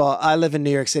of all, I live in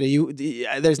New York City.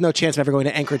 There's no chance of ever going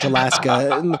to Anchorage,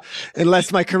 Alaska,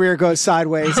 unless my career goes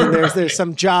sideways and there's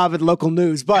some job in local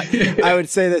news. But I would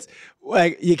say this,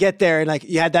 like, you get there and like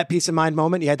you had that peace of mind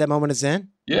moment. You had that moment of zen.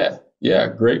 Yeah.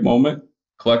 Great moment.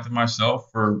 Collected myself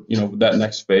for, that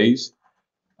next phase.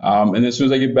 And then as soon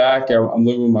as I get back, I'm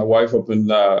living with my wife up in,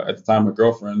 at the time, my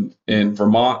girlfriend in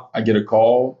Vermont. I get a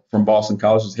call from Boston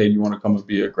College says, hey, do you want to come and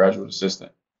be a graduate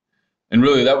assistant? And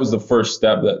really, that was the first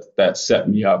step that set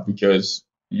me up, because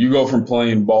you go from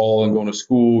playing ball and going to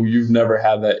school, you've never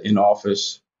had that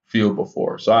in-office feel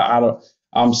before. So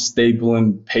I'm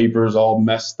stapling papers all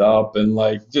messed up and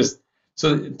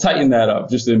so tighten that up,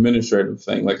 just the administrative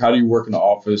thing. Like, how do you work in the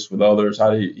office with others?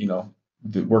 How do you,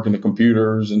 working the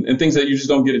computers and things that you just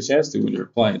don't get a chance to when you're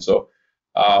playing. So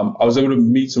I was able to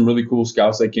meet some really cool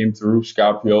scouts that came through,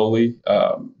 Scott Pioli,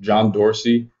 John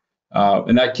Dorsey,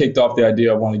 and that kicked off the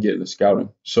idea I want to get into scouting.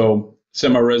 So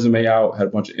sent my resume out, had a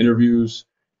bunch of interviews,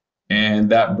 and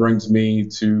that brings me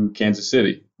to Kansas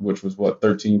City, which was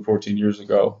 13, 14 years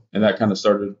ago. And that kind of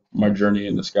started my journey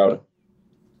into scouting.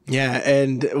 Yeah.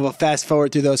 And we'll fast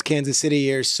forward through those Kansas City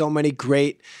years. So many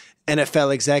great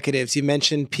NFL executives. You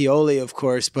mentioned Pioli, of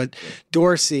course, but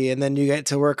Dorsey, and then you get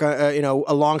to work,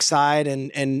 alongside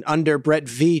and under Brett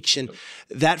Veach, and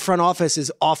that front office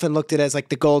is often looked at as like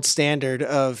the gold standard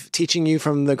of teaching you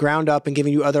from the ground up and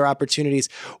giving you other opportunities.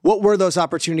 What were those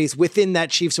opportunities within that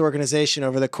Chiefs organization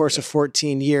over the course of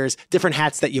 14 years? Different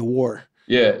hats that you wore.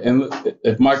 Yeah, and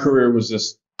if my career was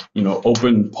this,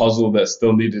 open puzzle that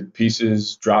still needed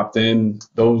pieces dropped in,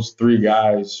 those three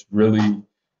guys really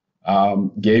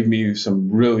gave me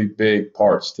some really big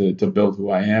parts to build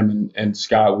who I am. And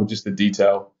Scott with just the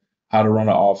detail, how to run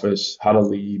an office, how to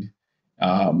lead,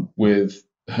 with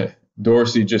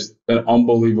Dorsey, just an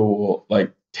unbelievable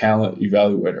talent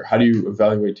evaluator. How do you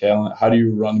evaluate talent? How do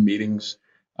you run meetings?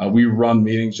 We run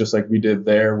meetings just like we did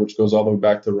there, which goes all the way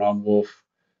back to Ron Wolf,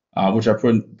 which I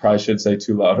probably should say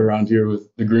too loud around here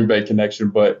with the Green Bay connection.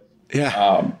 But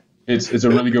yeah, it's a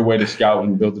really good way to scout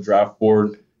and build the draft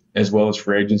board, as well as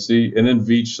free agency. And then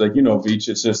Veach, Veach,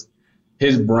 it's just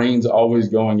his brain's always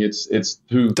going. It's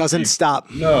who doesn't stop.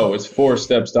 No, it's 4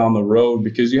 steps down the road,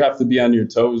 because you have to be on your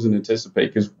toes and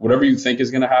anticipate, because whatever you think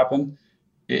is going to happen,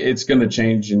 it's going to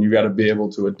change, and you got to be able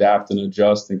to adapt and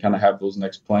adjust and kind of have those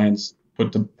next plans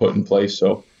put in place.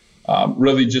 So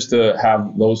really just to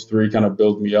have those three kind of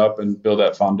build me up and build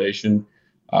that foundation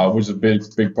was a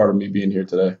big part of me being here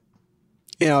today.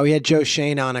 We had Joe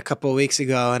Shane on a couple of weeks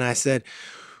ago, and I said,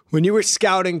 when you were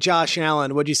scouting Josh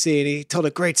Allen, what'd you see? And he told a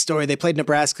great story. They played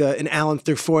Nebraska, and Allen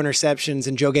threw 4 interceptions,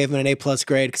 and Joe gave him an A+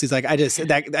 grade because he's like,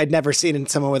 I'd never seen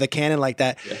someone with a cannon like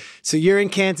that. Yeah. So you're in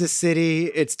Kansas City.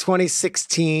 It's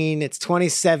 2016. It's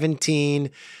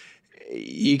 2017.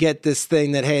 You get this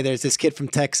thing that, hey, there's this kid from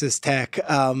Texas Tech.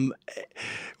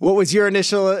 What was your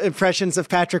initial impressions of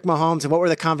Patrick Mahomes, and what were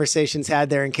the conversations had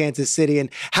there in Kansas City?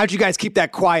 And how'd you guys keep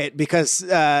that quiet? Because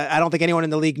I don't think anyone in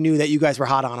the league knew that you guys were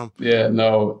hot on him. Yeah,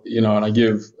 no, and I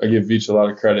give Veach a lot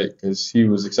of credit, because he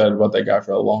was excited about that guy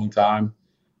for a long time.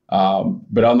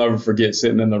 But I'll never forget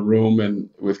sitting in the room and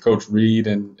with Coach Reed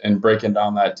and breaking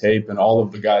down that tape and all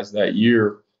of the guys that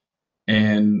year.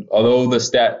 And although the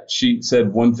stat sheet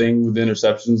said one thing with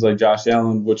interceptions like Josh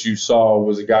Allen, what you saw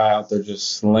was a guy out there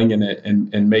just slinging it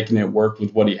and making it work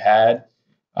with what he had.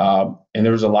 And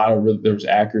there was there was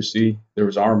accuracy, there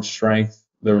was arm strength,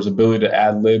 there was ability to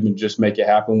ad lib and just make it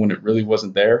happen when it really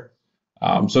wasn't there.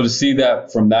 So to see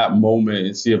that from that moment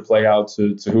and see it play out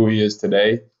to who he is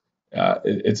today,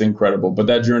 it's incredible. But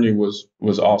that journey was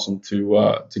awesome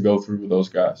to go through with those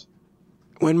guys.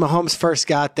 When Mahomes first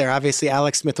got there, obviously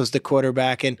Alex Smith was the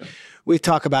quarterback, and we've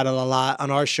talked about it a lot on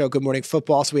our show, Good Morning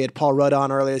Football. So we had Paul Rudd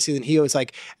on earlier this season. He was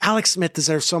like, Alex Smith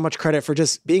deserves so much credit for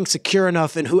just being secure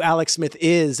enough in who Alex Smith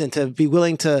is and to be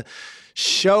willing to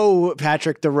show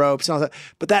Patrick the ropes and all that.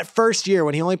 But that first year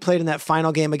when he only played in that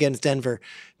final game against Denver,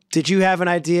 did you have an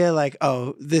idea like,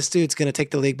 oh, this dude's going to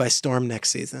take the league by storm next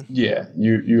season? Yeah,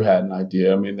 you had an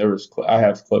idea. I mean, I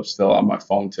have clips still on my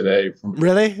phone today from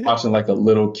really watching like a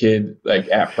little kid like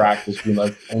at practice being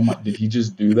like, oh my, did he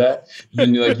just do that?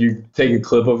 And you take a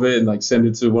clip of it and like send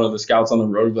it to one of the scouts on the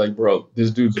road, be like, bro,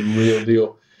 this dude's a real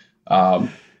deal.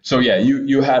 So yeah,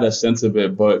 you had a sense of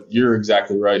it, but you're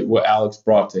exactly right. What Alex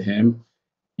brought to him,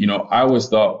 I always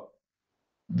thought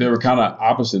they were kind of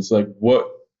opposites. Like what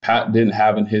Pat didn't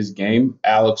have in his game,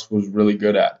 Alex was really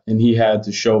good at. And he had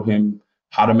to show him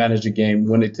how to manage a game,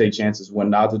 when to take chances,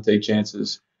 when not to take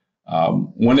chances,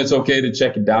 when it's okay to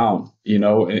check it down,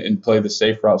 and play the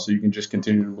safe route so you can just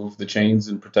continue to move the chains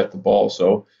and protect the ball.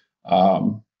 So,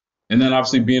 and then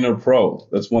obviously being a pro,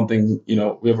 that's one thing,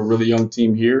 we have a really young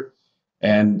team here,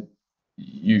 and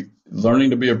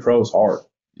learning to be a pro is hard.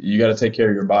 You got to take care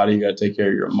of your body. You got to take care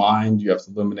of your mind. You have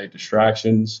to eliminate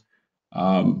distractions.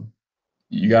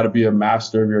 You got to be a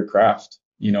master of your craft,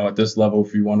 at this level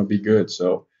if you want to be good.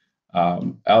 So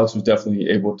Alex was definitely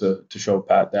able to show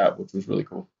Pat that, which was really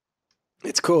cool.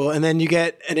 It's cool. And then you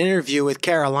get an interview with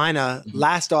Carolina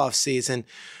last offseason.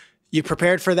 You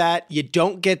prepared for that. You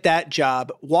don't get that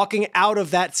job. Walking out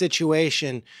of that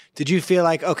situation, did you feel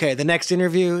like, okay, the next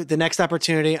interview, the next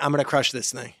opportunity, I'm going to crush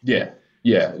this thing?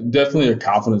 Yeah, definitely a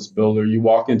confidence builder. You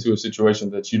walk into a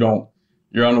situation that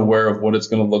you're unaware of what it's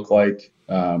going to look like.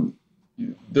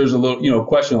 There's a little,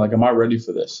 question like, am I ready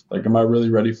for this? Like, am I really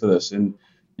ready for this? And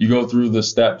you go through the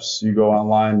steps. You go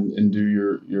online and do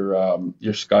your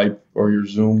Skype or your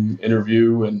Zoom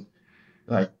interview, and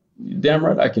like, damn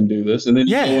right I can do this. And then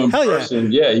you go in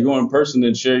person. Yeah, you go in person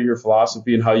and share your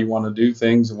philosophy and how you want to do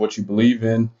things and what you believe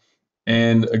in.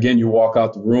 And again, you walk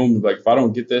out the room like, if I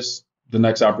don't get this, the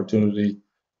next opportunity,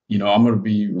 I'm going to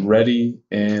be ready,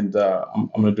 and I'm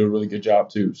going to do a really good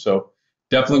job too. So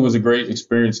definitely was a great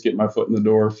experience getting my foot in the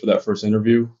door for that first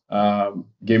interview.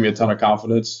 Gave me a ton of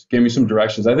confidence, gave me some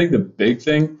directions. I think the big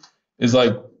thing is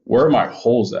like, where are my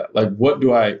holes at? Like, what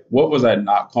was I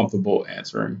not comfortable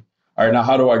answering? All right, now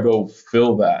how do I go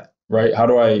fill that, right? How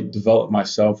do I develop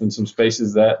myself in some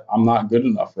spaces that I'm not good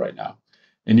enough right now?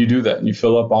 And you do that, and you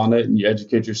fill up on it, and you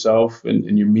educate yourself,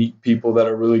 and you meet people that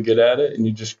are really good at it, and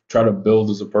you just try to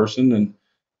build as a person. And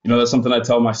that's something I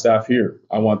tell my staff here.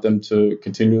 I want them to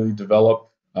continually develop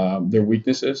their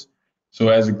weaknesses. So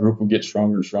as a group, we get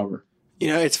stronger and stronger.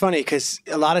 It's funny because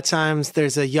a lot of times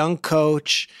there's a young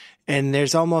coach and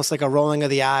there's almost like a rolling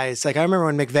of the eyes. Like I remember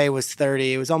when McVay was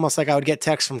 30, it was almost like I would get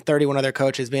texts from 31 other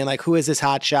coaches being like, who is this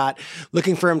hot shot?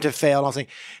 Looking for him to fail. And I was like,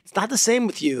 it's not the same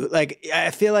with you. Like, I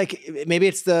feel like maybe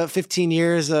it's the 15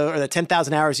 years or the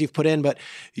 10,000 hours you've put in, but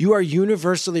you are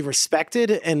universally respected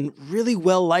and really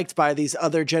well liked by these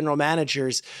other general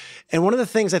managers. And one of the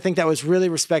things I think that was really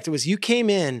respected was you came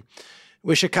in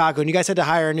with Chicago and you guys had to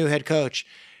hire a new head coach.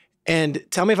 And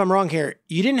tell me if I'm wrong here,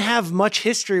 you didn't have much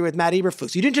history with Matt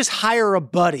Eberflus. You didn't just hire a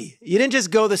buddy. You didn't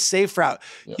just go the safe route.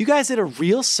 Yep. You guys did a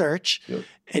real search,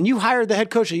 and you hired the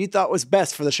head coach that you thought was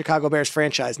best for the Chicago Bears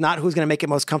franchise, not who's going to make it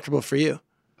most comfortable for you.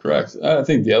 Correct. I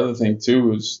think the other thing,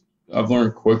 too, is I've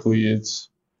learned quickly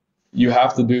you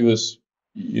have to do this.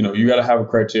 You got to have a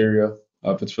criteria,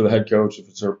 if it's for the head coach, if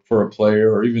it's for a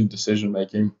player, or even decision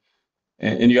making.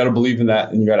 And you got to believe in that,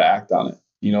 and you got to act on it.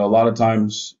 A lot of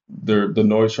times the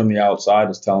noise from the outside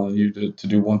is telling you to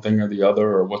do one thing or the other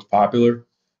or what's popular.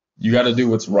 You got to do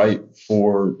what's right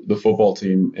for the football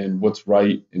team and what's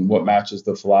right and what matches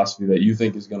the philosophy that you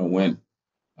think is going to win.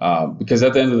 Because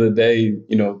at the end of the day,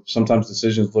 sometimes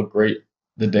decisions look great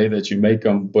the day that you make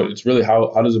them, but it's really how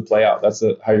does it play out? That's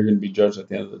how you're going to be judged at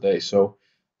the end of the day. So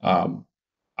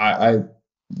I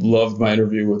loved my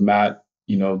interview with Matt,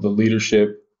 the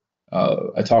leadership.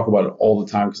 I talk about it all the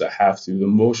time because I have to. The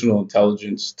emotional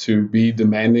intelligence to be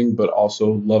demanding, but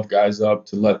also love guys up,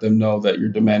 to let them know that you're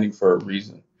demanding for a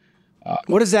reason.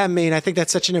 What does that mean? I think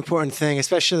that's such an important thing,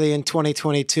 especially in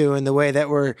 2022, and the way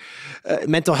that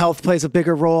mental health plays a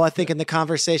bigger role, I think, in the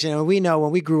conversation. And we know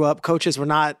when we grew up, coaches were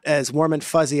not as warm and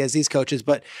fuzzy as these coaches,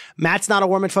 but Matt's not a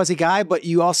warm and fuzzy guy, but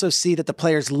you also see that the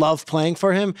players love playing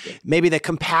for him. Maybe the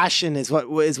compassion is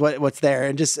what's there.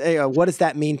 And just, what does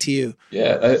that mean to you?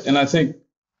 Yeah. And I think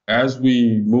as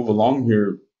we move along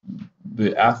here,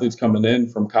 the athletes coming in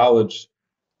from college,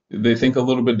 they think a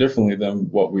little bit differently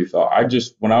than what we thought.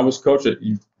 When I was coach,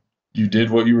 you did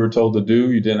what you were told to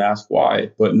do. You didn't ask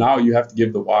why, but now you have to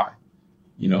give the why.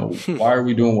 Why are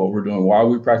we doing what we're doing? Why are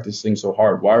we practicing so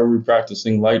hard? Why are we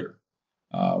practicing lighter?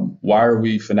 Why are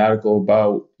we fanatical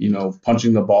about,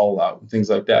 punching the ball out and things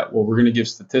like that? Well, we're going to give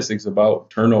statistics about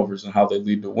turnovers and how they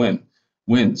lead to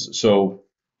wins. So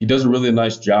he does a really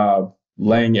nice job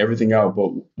laying everything out,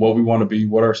 but what we want to be,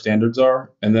 what our standards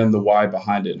are, and then the why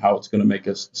behind it, and how it's going to make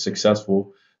us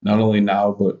successful, not only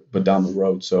now, but down the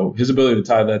road. So his ability to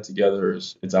tie that together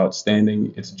it's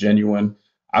outstanding. It's genuine.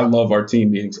 I love our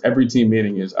team meetings. Every team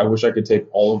meeting I wish I could tape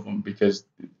all of them, because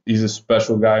he's a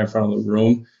special guy in front of the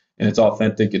room, and it's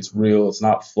authentic. It's real. It's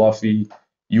not fluffy.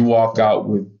 You walk out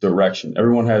with direction.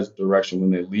 Everyone has direction when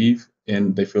they leave,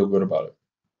 and they feel good about it.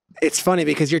 It's funny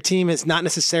because your team is not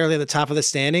necessarily at the top of the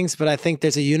standings, but I think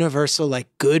there's a universal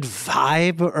good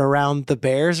vibe around the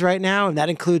Bears right now. And that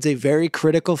includes a very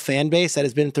critical fan base that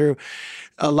has been through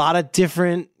a lot of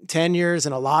different tenures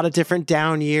and a lot of different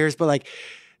down years. But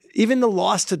even the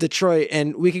loss to Detroit,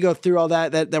 and we could go through all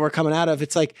that we're coming out of.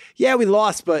 It's yeah, we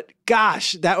lost, but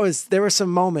gosh, there were some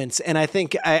moments. And I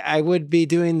think I would be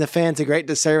doing the fans a great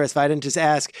disservice if I didn't just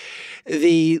ask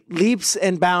the leaps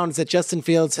and bounds that Justin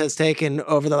Fields has taken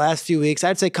over the last few weeks.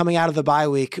 I'd say coming out of the bye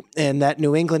week, and that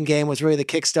New England game was really the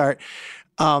kickstart.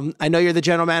 I know you're the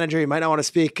general manager. You might not want to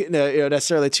speak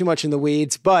necessarily too much in the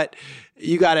weeds, but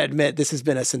you got to admit this has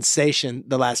been a sensation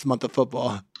the last month of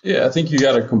football. Yeah, I think you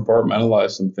got to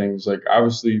compartmentalize some things.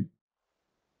 Obviously,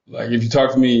 if you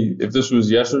talk to me, if this was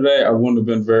yesterday, I wouldn't have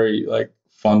been very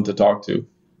fun to talk to.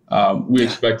 We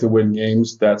expect to win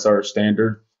games. That's our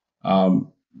standard.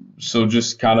 So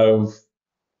just kind of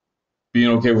being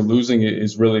okay with losing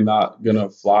is really not going to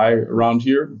fly around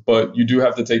here. But you do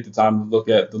have to take the time to look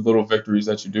at the little victories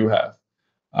that you do have.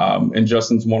 And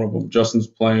Justin's one of them. Justin's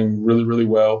playing really, really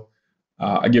well.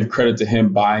 I give credit to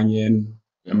him buying in.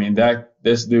 I mean,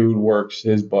 this dude works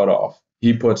his butt off.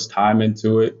 He puts time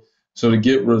into it. So to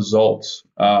get results,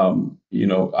 on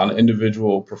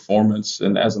individual performance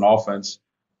and as an offense,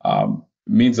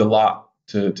 means a lot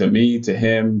to me, to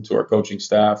him, to our coaching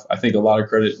staff. I think a lot of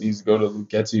credit needs to go to Luke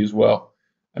Getsy as well.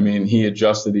 I mean, he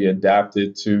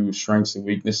adapted to strengths and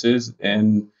weaknesses,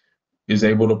 and is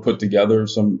able to put together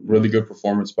some really good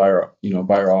performance by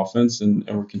our offense, and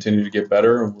we're continuing to get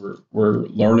better, and we're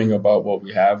learning about what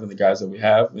we have and the guys that we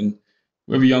have, and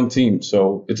we have a young team,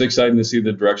 so it's exciting to see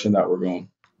the direction that we're going.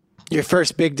 Your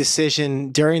first big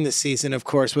decision during the season, of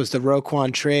course, was the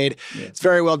Roquan trade. Yeah. It's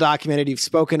very well documented. You've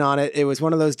spoken on it. It was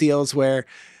one of those deals where,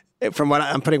 from what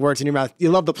I'm putting words in your mouth,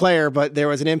 you love the player, but there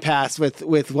was an impasse with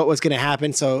what was going to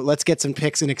happen. So let's get some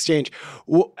picks in exchange.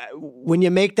 When you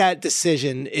make that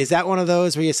decision, is that one of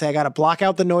those where you say, I got to block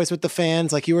out the noise with the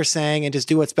fans, like you were saying, and just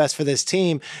do what's best for this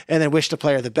team, and then wish the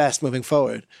player the best moving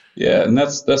forward? Yeah, and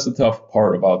that's the tough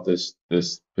part about this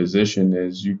position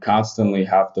is you constantly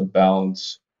have to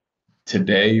balance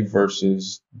today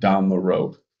versus down the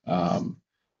road. And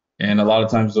a lot of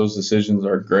times those decisions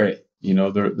are gray.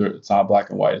 It's not black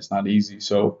and white. It's not easy.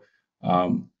 So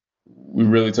we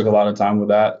really took a lot of time with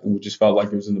that, and we just felt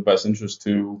like it was in the best interest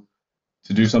to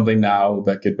do something now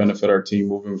that could benefit our team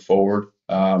moving forward.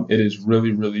 It is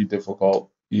really, really difficult,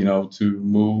 to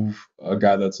move a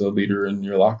guy that's a leader in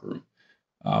your locker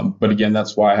room. But again,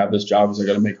 that's why I have this job, is I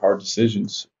got to make hard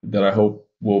decisions that I hope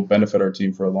will benefit our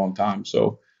team for a long time.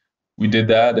 So we did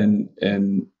that, and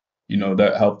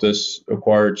that helped us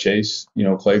acquire Chase,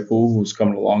 Claypool, who's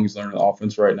coming along. He's learning the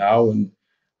offense right now. And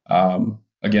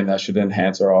again, that should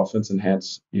enhance our offense,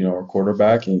 enhance, our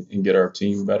quarterback, and get our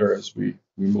team better as we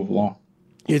move along.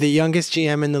 You're the youngest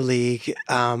GM in the league.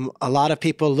 A lot of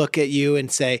people look at you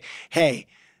and say, hey,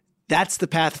 that's the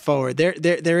path forward.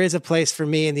 There is a place for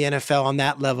me in the NFL on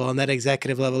that level, on that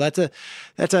executive level.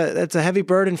 That's a heavy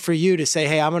burden for you to say,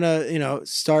 hey, I'm going to,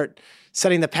 start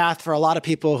setting the path for a lot of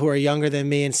people who are younger than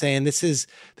me and saying, this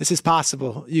is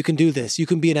possible. You can do this. You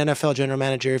can be an NFL general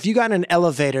manager. If you got in an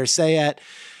elevator, say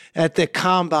at the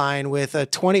combine, with a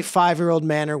 25-year-old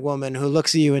man or woman who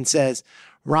looks at you and says,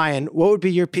 Ryan, what would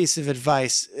be your piece of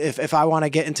advice if I want to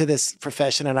get into this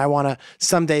profession and I want to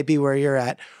someday be where you're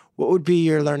at? What would be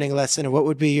your learning lesson, or what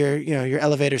would be your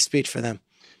elevator speech for them?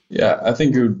 Yeah, I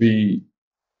think it would be,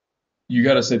 you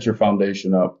got to set your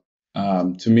foundation up.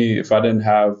 To me, if I didn't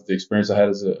have the experience I had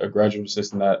as a graduate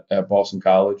assistant at Boston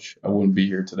College, I wouldn't be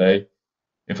here today.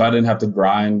 If I didn't have to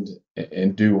grind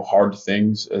and do hard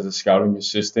things as a scouting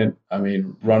assistant, I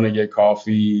mean, run to get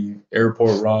coffee,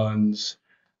 airport runs,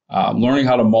 learning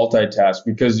how to multitask,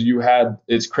 because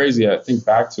it's crazy. I think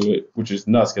back to it, which is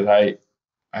nuts, because I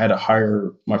had to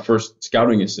hire my first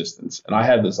scouting assistants, and I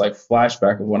had this like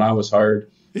flashback of when I was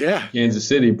hired in Kansas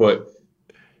City. But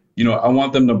I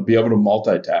want them to be able to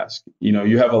multitask.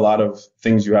 You have a lot of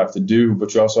things you have to do,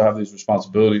 but you also have these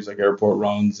responsibilities like airport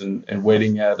runs and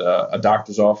waiting at a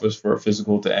doctor's office for a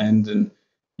physical to end. And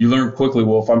you learn quickly,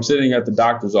 well, if I'm sitting at the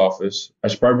doctor's office, I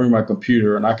should probably bring my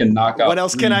computer and I can knock out. What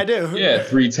else can I do? Yeah,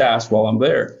 3 tasks while I'm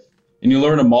there. And you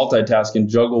learn to multitask and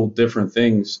juggle different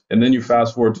things. And then you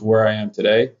fast forward to where I am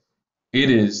today.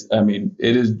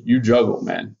 You juggle,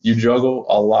 man. You juggle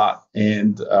a lot.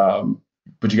 And,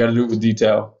 but you got to do it with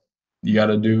detail. You got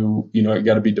to you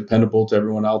got to be dependable to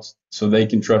everyone else so they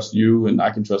can trust you and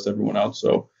I can trust everyone else.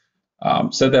 So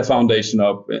set that foundation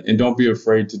up and don't be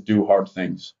afraid to do hard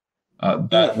things.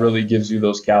 That really gives you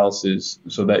those calluses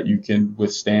so that you can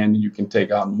withstand and you can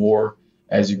take on more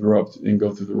as you grow up and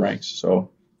go through the ranks. So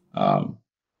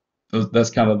that's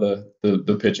kind of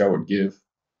the pitch I would give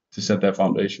to set that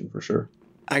foundation for sure.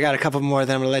 I got a couple more,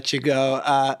 then I'm going to let you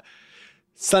go.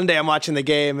 Sunday, I'm watching the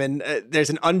game, and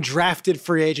there's an undrafted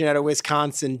free agent out of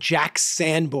Wisconsin, Jack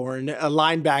Sanborn, a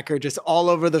linebacker, just all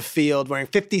over the field, wearing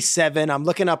 57. I'm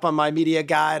looking up on my media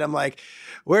guide. I'm like,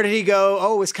 where did he go?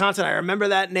 Oh, Wisconsin. I remember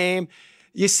that name.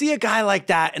 You see a guy like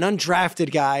that, an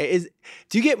undrafted guy,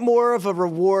 do you get more of a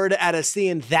reward out of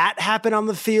seeing that happen on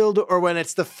the field, or when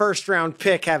it's the first round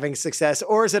pick having success,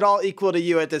 or is it all equal to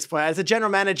you at this point? As a general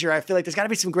manager, I feel like there's got to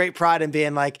be some great pride in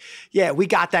being like, yeah, we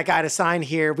got that guy to sign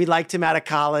here. We liked him out of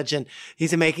college, and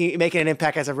he's making an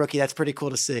impact as a rookie. That's pretty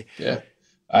cool to see. Yeah,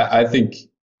 I think,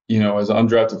 as an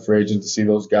undrafted free agent, to see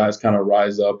those guys kind of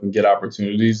rise up and get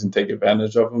opportunities and take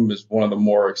advantage of them is one of the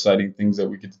more exciting things that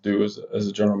we get to do as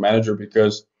a general manager,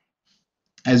 because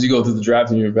as you go through the draft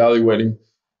and you're evaluating,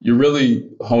 you're really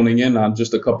honing in on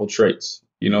just a couple traits.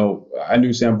 I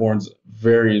knew Sanborn's a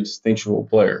very instinctual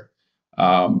player.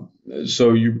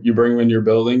 So you bring him in your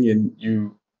building and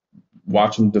you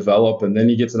watch him develop, and then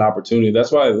he gets an opportunity.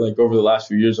 That's why, like, over the last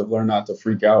few years, I've learned not to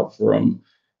freak out from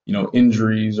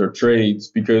injuries or trades,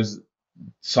 because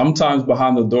sometimes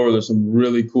behind the door, there's some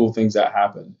really cool things that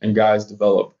happen and guys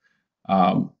develop.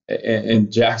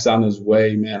 And Jack's on his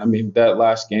way, man. I mean, that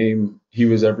last game, he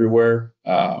was everywhere.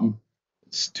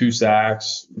 2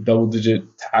 sacks,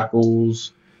 double-digit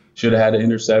tackles. Should have had an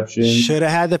interception. Should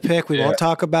have had the pick. We won't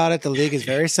talk about it. The league is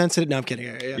very sensitive. No, I'm kidding.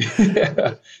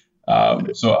 Yeah.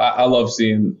 So I love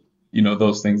seeing,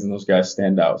 those things and those guys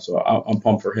stand out. So I'm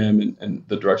pumped for him and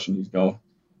the direction he's going.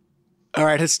 All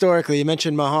right. Historically, you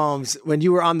mentioned Mahomes. When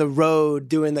you were on the road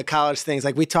doing the college things,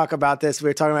 like we talk about this, we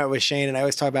were talking about it with Shane, and I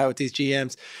always talk about it with these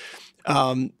GMs.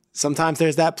 Sometimes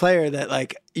there's that player that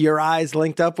like your eyes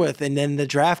linked up with, and then the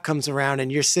draft comes around and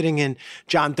you're sitting in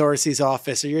John Dorsey's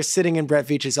office or you're sitting in Brett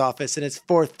Veach's office, and it's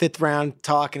 4th, 5th round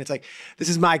talk. And it's like, this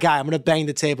is my guy. I'm going to bang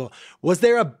the table. Was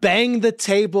there a bang the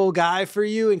table guy for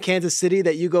you in Kansas City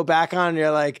that you go back on and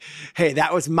you're like, hey,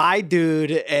 that was my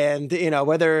dude. And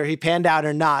whether he panned out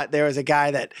or not, there was a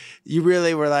guy that you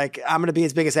really were like, I'm going to be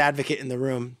his biggest advocate in the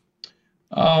room.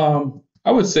 I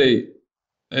would say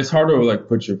it's hard to like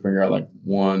put your finger at like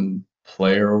one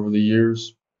player over the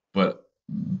years, but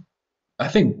I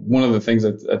think one of the things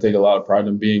that I take a lot of pride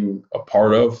in being a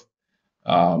part of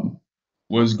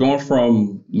was going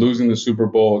from losing the Super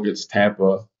Bowl against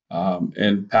Tampa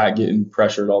and Pat getting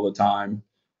pressured all the time,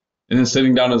 and then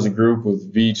sitting down as a group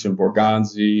with Veach and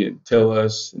Borgonzi and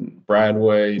Tillis and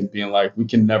Bradway and being like, we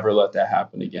can never let that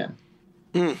happen again.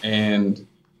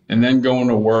 And then going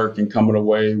to work and coming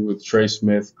away with Trey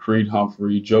Smith, Creed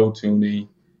Humphrey, Joe Tooney,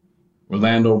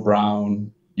 Orlando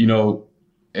Brown,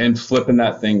 and flipping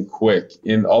that thing quick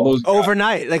in all those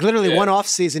overnight, like literally one off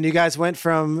season. You guys went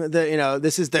from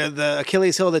this is the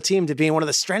Achilles heel of the team to being one of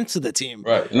the strengths of the team.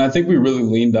 Right. And I think we really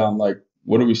leaned on like,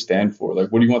 what do we stand for?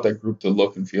 Like, what do you want that group to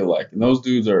look and feel like? And those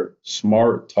dudes are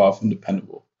smart, tough, and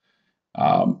dependable.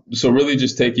 So really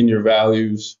just taking your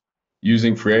values,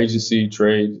 using free agency,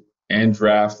 trade, and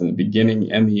draft in the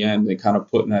beginning and the end, and kind of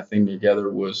putting that thing together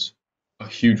was a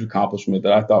huge accomplishment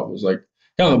that I thought was like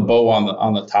kind of the bow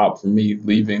on the top for me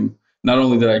leaving. Not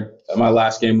only did my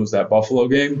last game was that Buffalo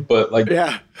game, but like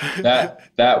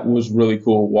that was really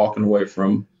cool walking away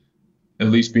from at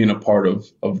least being a part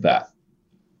of that.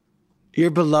 You're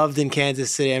beloved in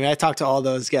Kansas City. I mean, I talked to all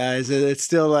those guys. It's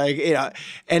still like,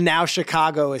 and now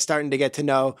Chicago is starting to get to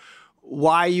know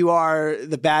why you are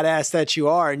the badass that you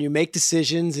are, and you make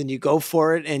decisions and you go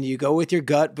for it and you go with your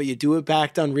gut, but you do it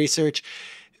backed on research.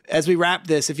 As we wrap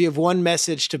this, if you have one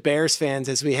message to Bears fans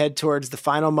as we head towards the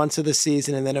final months of the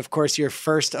season, and then of course your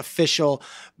first official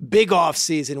big off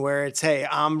season where it's, hey,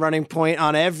 I'm running point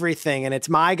on everything and it's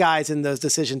my guys in those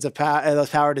decisions of those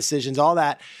power decisions, all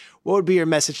that. What would be your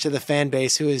message to the fan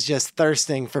base who is just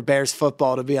thirsting for Bears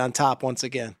football to be on top once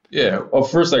again? Yeah. Well,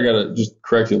 first I got to just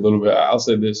correct you a little bit. I'll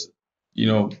say this,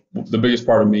 the biggest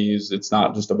part of me is it's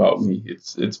not just about me.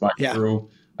 It's my crew.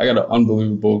 I got an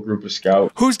unbelievable group of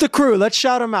scouts. Who's the crew? Let's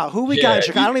shout them out. Who we got in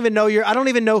Chicago? I don't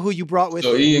even know who you brought with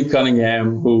you. So Ian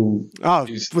Cunningham, who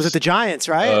was it the Giants,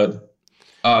 right?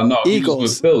 No, Eagles. He was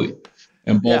with Philly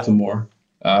and Baltimore.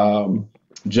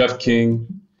 Jeff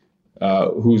King,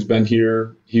 who's been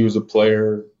here. He was a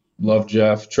player. Love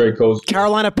Jeff. Trey Koziel.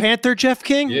 Carolina Panther Jeff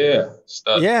King? Yeah.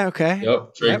 Stud. Yeah, okay.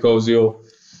 Yep. Trey Koziel.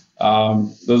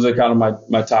 Those are kind of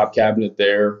my top cabinet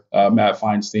there. Matt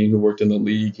Feinstein, who worked in the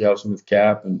league, he helps me with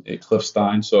Cap and Cliff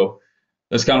Stein. So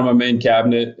that's kind of my main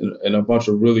cabinet and a bunch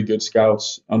of really good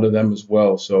scouts under them as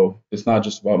well. So it's not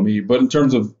just about me. But in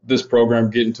terms of this program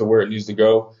getting to where it needs to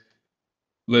go,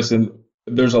 listen,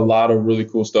 there's a lot of really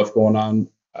cool stuff going on.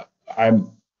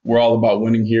 We're all about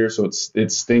winning here, so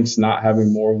it stinks not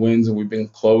having more wins, and we've been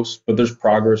close. But there's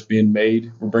progress being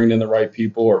made. We're bringing in the right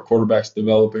people. Our quarterback's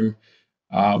developing.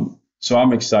 So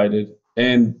I'm excited,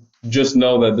 and just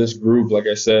know that this group, like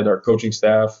I said, our coaching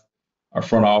staff, our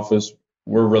front office,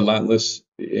 we're relentless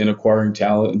in acquiring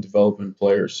talent and developing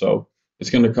players. So it's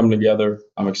going to come together.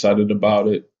 I'm excited about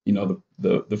it.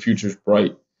 The future's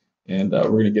bright, and we're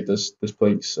going to get this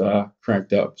place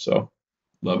cranked up. So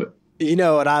love it. You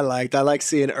know what I liked? I like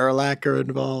seeing Urlacher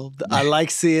involved. I like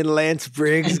seeing Lance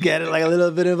Briggs get like a little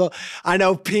bit involved. I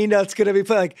know Peanut's going to be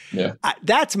playing.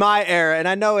 That's my era. And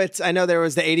I know there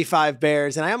was the 85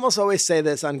 Bears. And I almost always say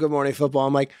this on Good Morning Football.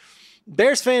 I'm like,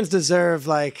 Bears fans deserve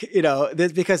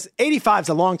this, because 85 is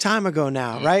a long time ago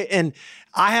now, right? And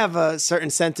I have a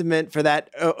certain sentiment for that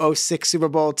 06 Super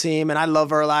Bowl team, and I love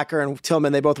Urlacher and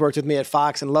Tillman. They both worked with me at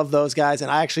Fox and love those guys,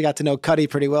 and I actually got to know Cuddy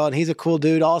pretty well, and he's a cool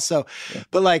dude also. Yeah.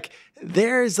 But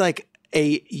there's a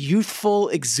youthful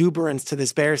exuberance to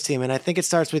this Bears team, and I think it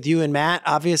starts with you and Matt,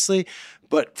 obviously.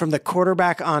 But from the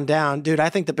quarterback on down, dude, I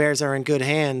think the Bears are in good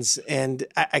hands. And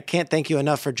I can't thank you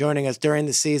enough for joining us during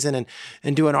the season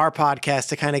and doing our podcast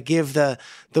to kind of give the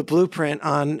blueprint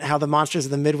on how the Monsters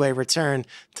of the Midway return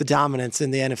to dominance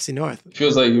in the NFC North. It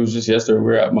feels like it was just yesterday. We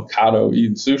were at Mikado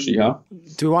eating sushi, huh?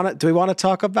 Do we want to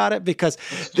talk about it? Because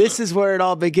this is where it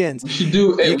all begins. We should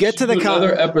do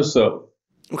another episode.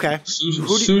 Okay.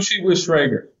 Sushi with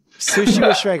Schrager. Sushi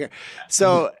with Schrager.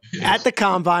 So at the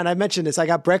Combine, I mentioned this. I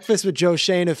got breakfast with Joe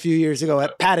Shane a few years ago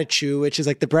at Patachu, which is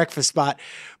like the breakfast spot.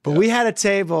 But we had a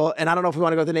table, and I don't know if we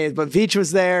want to go with the names, but Veach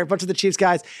was there, a bunch of the Chiefs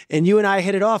guys, and you and I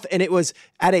hit it off. And it was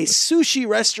at a sushi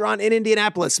restaurant in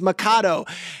Indianapolis, Mikado,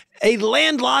 a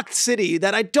landlocked city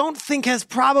that I don't think has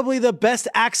probably the best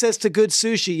access to good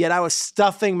sushi, yet I was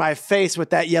stuffing my face with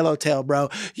that yellowtail, bro.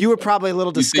 You were probably a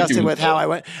little disgusted with how I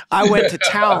went. I went to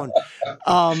town.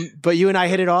 But you and I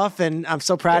hit it off, and I'm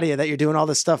so proud of you that you're doing all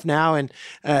this stuff now, and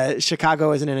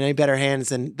Chicago isn't in any better hands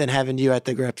than having you at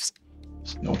the grips.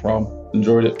 No problem.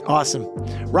 Enjoyed it. Awesome.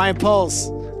 Ryan Poles,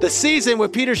 The Season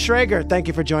with Peter Schrager. Thank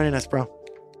you for joining us, bro.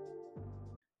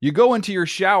 You go into your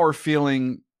shower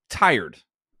feeling tired,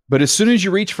 but as soon as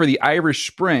you reach for the Irish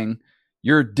Spring,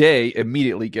 your day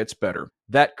immediately gets better.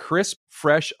 That crisp,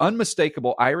 fresh,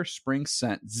 unmistakable Irish Spring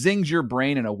scent zings your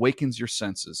brain and awakens your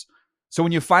senses. So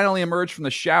when you finally emerge from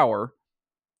the shower,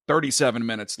 37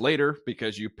 minutes later,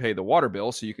 because you pay the water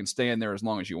bill so you can stay in there as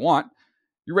long as you want,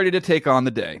 you're ready to take on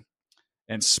the day.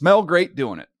 And smell great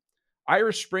doing it.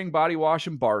 Irish Spring Body Wash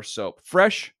and Bar Soap.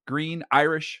 Fresh, green,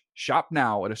 Irish. Shop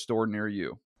now at a store near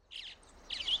you.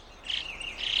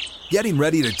 Getting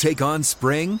ready to take on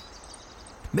spring?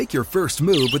 Make your first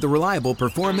move with the reliable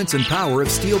performance and power of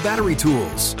Steel battery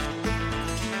tools.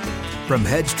 From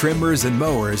hedge trimmers and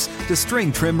mowers to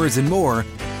string trimmers and more,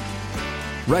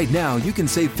 right now you can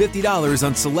save $50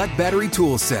 on select battery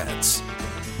tool sets.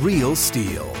 Real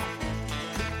Steel.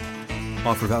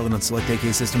 Offer valid on select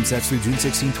AK system sets through June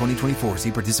 16, 2024.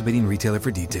 See participating retailer for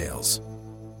details.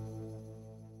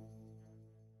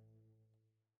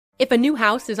 If a new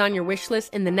house is on your wish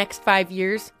list in the next 5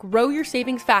 years, grow your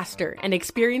savings faster and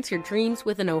experience your dreams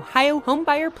with an Ohio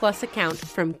Homebuyer Plus account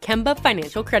from Kemba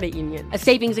Financial Credit Union. A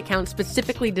savings account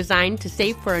specifically designed to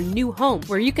save for a new home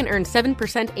where you can earn 7%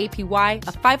 APY,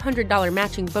 a $500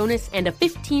 matching bonus, and a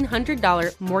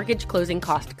 $1,500 mortgage closing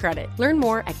cost credit. Learn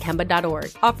more at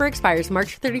Kemba.org. Offer expires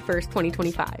March 31st,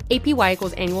 2025. APY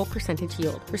equals annual percentage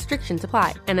yield. Restrictions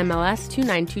apply. NMLS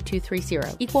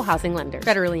 292230. Equal housing lender.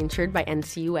 Federally insured by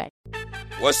NCUA.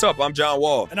 What's up? I'm John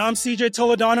Wall. And I'm CJ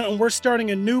Toledano, and we're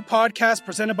starting a new podcast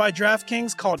presented by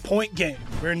DraftKings called Point Game.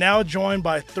 We're now joined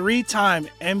by three-time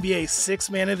NBA Sixth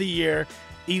Man of the Year,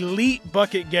 elite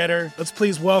bucket getter. Let's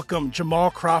please welcome Jamal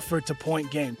Crawford to Point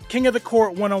Game. King of the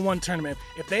Court one-on-one tournament.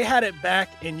 If they had it back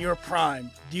in your prime,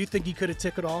 do you think you could have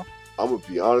took it all? I'm going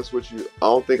to be honest with you. I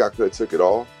don't think I could have took it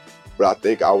all, but I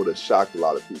think I would have shocked a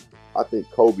lot of people. I think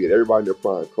Kobe and everybody in their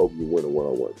prime, Kobe would win a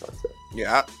one-on-one contest.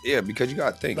 Yeah, because you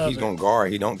got to think he's going to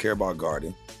guard. He don't care about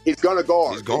guarding. He's going to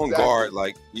guard. He's going to guard.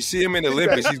 Like, you see him in the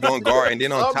Olympics, he's going to guard. And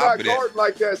then on top of that. I'm not guarding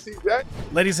like that, CJ.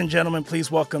 Ladies and gentlemen, please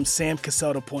welcome Sam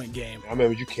Cassell to Point Game. I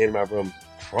remember you came out from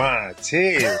prime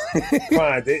 10.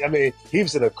 I mean, he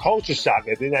was in a culture shock.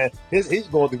 And then he's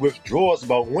going through withdrawals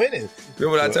about winning.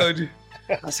 Remember what I told you?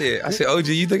 I said, OG,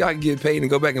 you think I can get paid and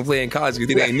go back and play in college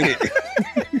because it ain't it?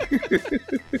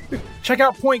 Check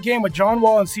out Point Game with John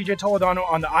Wall and CJ Toledano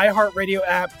on the iHeartRadio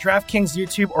app, DraftKings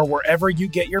YouTube, or wherever you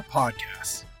get your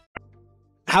podcasts.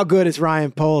 How good is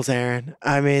Ryan Poles, Aaron?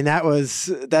 I mean,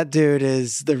 that dude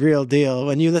is the real deal.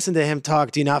 When you listen to him talk,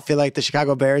 do you not feel like the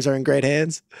Chicago Bears are in great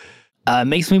hands?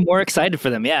 Makes me more excited for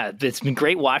them. Yeah, it's been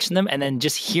great watching them, and then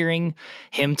just hearing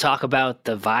him talk about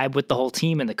the vibe with the whole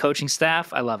team and the coaching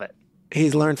staff. I love it.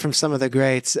 He's learned from some of the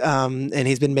greats, and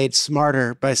he's been made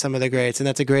smarter by some of the greats. And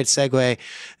that's a great segue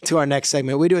to our next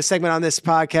segment. We do a segment on this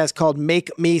podcast called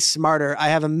Make Me Smarter. I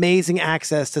have amazing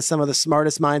access to some of the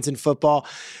smartest minds in football,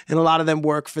 and a lot of them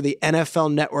work for the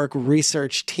NFL Network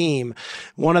research team.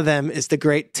 One of them is the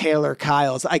great Taylor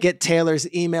Kyles. I get Taylor's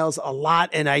emails a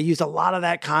lot, and I use a lot of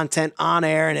that content on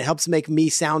air, and it helps make me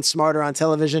sound smarter on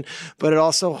television, but it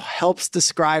also helps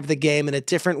describe the game in a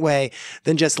different way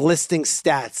than just listing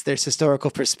stats. There's historical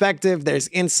perspective, there's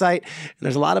insight, and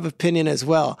there's a lot of opinion as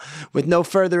well. With no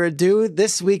further ado,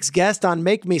 this week's guest on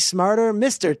Make Me Smarter,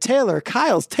 Mr. Taylor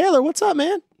Kyles. Taylor, what's up,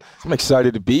 man? I'm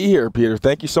excited to be here, Peter.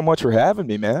 Thank you so much for having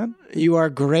me, man. You are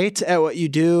great at what you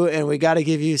do, and we got to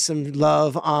give you some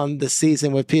love on the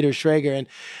season with Peter Schrager. And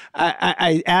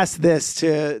I asked this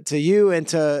to you and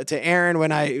to Aaron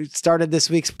when I started this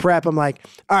week's prep. I'm like,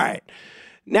 all right,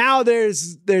 now it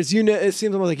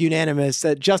seems almost like unanimous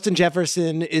that Justin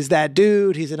Jefferson is that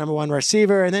dude. He's the number one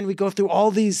receiver. And then we go through all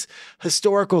these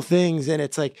historical things, and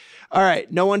it's like, all right,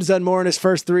 no one's done more in his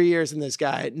first 3 years than this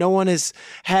guy. No one has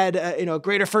had a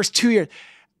greater first 2 years.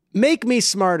 Make me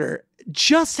smarter.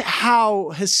 Just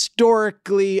how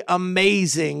historically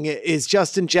amazing is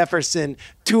Justin Jefferson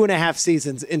 2.5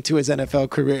 seasons into his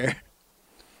NFL career?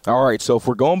 All right, so if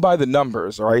we're going by the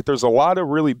numbers, all right, there's a lot of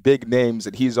really big names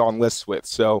that he's on lists with.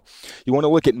 So you want to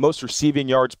look at most receiving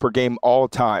yards per game all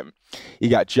time. You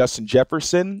got Justin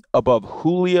Jefferson above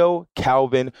Julio,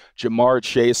 Calvin, Jamar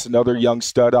Chase, another young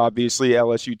stud, obviously,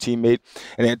 LSU teammate,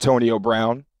 and Antonio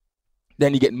Brown.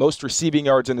 Then you get most receiving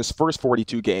yards in his first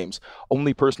 42 games.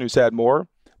 Only person who's had more,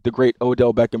 the great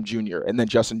Odell Beckham Jr., and then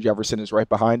Justin Jefferson is right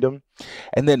behind him.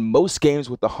 And then most games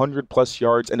with 100-plus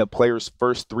yards in a player's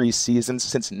first 3 seasons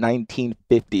since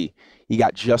 1950. You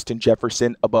got Justin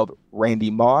Jefferson above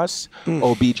Randy Moss,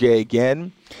 OBJ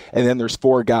again, and then there's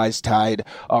 4 guys tied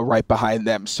right behind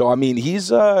them. So, I mean, he's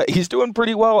doing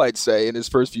pretty well, I'd say, in his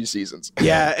first few seasons.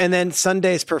 Yeah, and then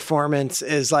Sunday's performance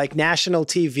is like national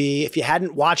TV. If you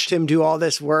hadn't watched him do all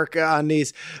this work on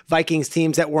these Vikings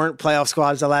teams that weren't playoff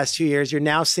squads the last 2 years, you're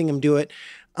now seeing him do it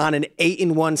on an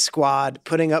 8-1 squad,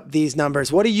 putting up these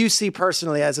numbers. What do you see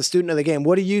personally as a student of the game?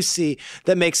 What do you see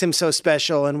that makes him so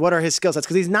special, and what are his skill sets?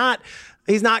 Because he's not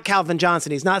Calvin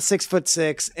Johnson. He's not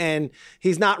 6'6", and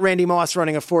he's not Randy Moss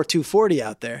running a 4.2 40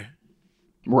 out there.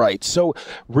 Right. So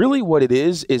really what it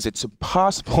is it's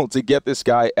impossible to get this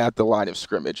guy at the line of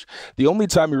scrimmage. The only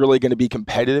time you're really going to be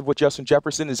competitive with Justin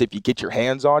Jefferson is if you get your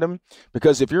hands on him,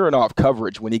 because if you're in off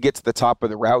coverage, when he gets to the top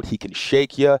of the route, he can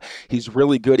shake you. He's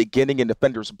really good at getting in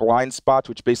defenders' blind spots,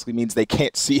 which basically means they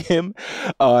can't see him.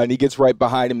 And he gets right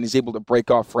behind him and he's able to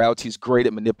break off routes. He's great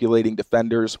at manipulating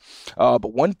defenders.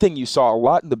 But one thing you saw a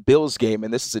lot in the Bills game,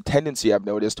 and this is a tendency I've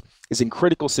noticed, is in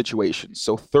critical situations.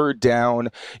 So third down,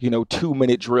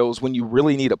 2-minute drills when you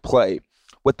really need a play.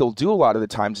 what they'll do a lot of the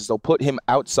times is they'll put him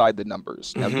outside the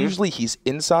numbers. Now, usually he's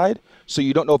inside, so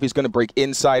you don't know if he's going to break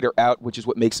inside or out, which is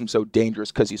what makes him so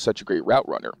dangerous because he's such a great route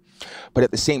runner. But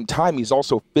at the same time, he's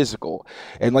also physical.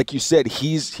 And like you said,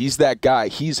 he's that guy.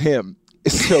 He's him.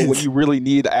 So when you really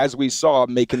need, as we saw,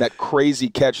 making that crazy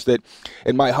catch that,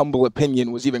 in my humble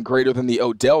opinion, was even greater than the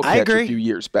Odell catch a few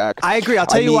years back. I agree. I'll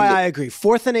tell you why I agree.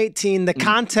 4th and 18, the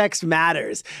context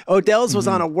matters. Odell's was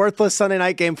on a worthless Sunday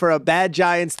night game for a bad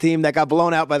Giants team that got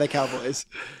blown out by the Cowboys.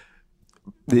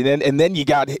 And then you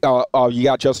got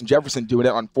Justin Jefferson doing it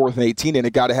on 4th and 18, and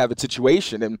it got to have a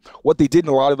situation. And what they did in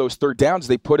a lot of those third downs,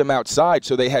 they put him outside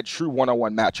so they had true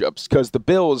one-on-one matchups. Because the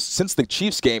Bills, since the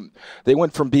Chiefs game, they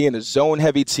went from being a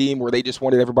zone-heavy team where they just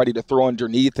wanted everybody to throw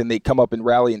underneath and they come up and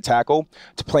rally and tackle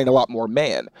to playing a lot more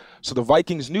man. So the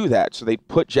Vikings knew that. So they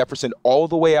put Jefferson all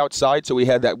the way outside so he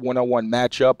had that one-on-one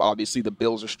matchup. Obviously, the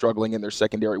Bills are struggling in their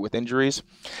secondary with injuries.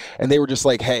 And they were just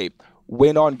like, hey,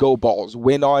 win on go balls,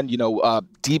 win on,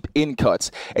 deep in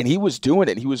cuts. And he was doing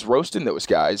it. He was roasting those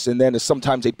guys. And then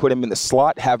sometimes they'd put him in the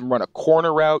slot, have him run a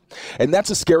corner route. And that's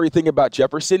a scary thing about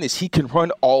Jefferson is he can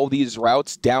run all these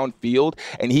routes downfield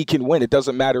and he can win. It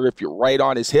doesn't matter if you're right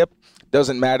on his hip.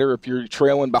 Doesn't matter if you're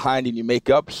trailing behind and you make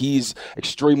up. He's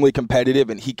extremely competitive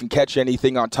and he can catch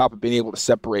anything on top of being able to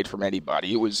separate from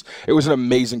anybody. It was an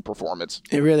amazing performance.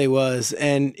 It really was.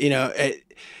 And,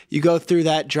 you go through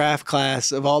that draft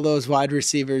class of all those wide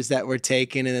receivers that were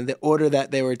taken and in the order that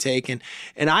they were taken.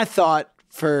 And I thought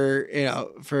for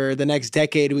the next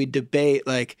decade, we'd debate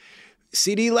like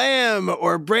CeeDee Lamb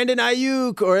or Brandon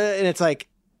Ayuk and it's like,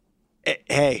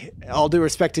 hey, all due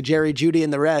respect to Jerry Jeudy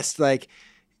and the rest, like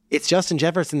it's Justin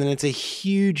Jefferson and it's a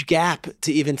huge gap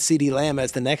to even CeeDee Lamb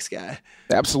as the next guy.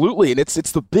 Absolutely. And it's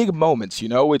the big moments,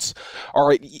 it's all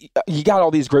right. You got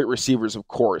all these great receivers, of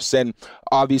course, and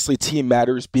obviously team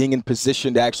matters, being in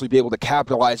position to actually be able to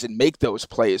capitalize and make those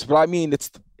plays. But I mean, it's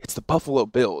the Buffalo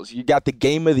Bills. You got the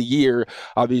game of the year.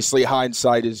 Obviously,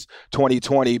 hindsight is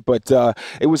 2020, but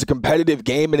it was a competitive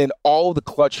game. And in all the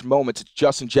clutch moments, it's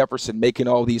Justin Jefferson making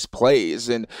all these plays.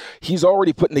 And he's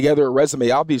already putting together a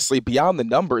resume, obviously, beyond the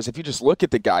numbers. If you just look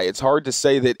at the guy, it's hard to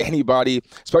say that anybody,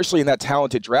 especially in that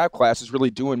talented draft class, is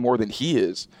really doing more than he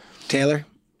is. Taylor,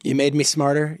 you made me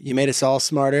smarter. You made us all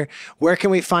smarter. Where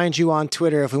can we find you on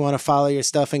Twitter if we want to follow your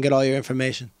stuff and get all your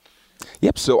information?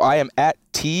 Yep, so I am at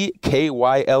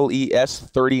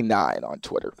TKYLES39 on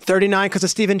Twitter. 39 because of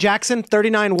Steven Jackson?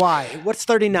 39Y. What's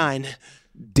 39?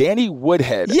 Danny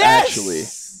Woodhead, yes! Actually.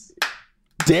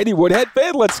 Danny Woodhead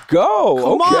fan, let's go.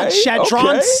 Come on,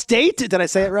 Chadron State. Did I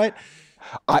say it right?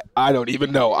 I don't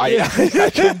even know. I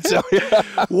couldn't tell you.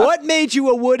 What made you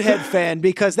a Woodhead fan?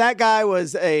 Because that guy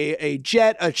was a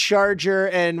Jet, a Charger,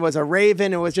 and was a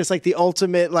Raven, and was just like the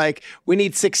ultimate, like, we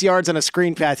need 6 yards on a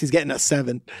screen pass. He's getting us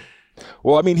 7.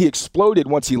 Well, I mean, he exploded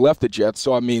once he left the Jets,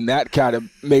 so I mean, that kind of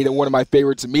made it one of my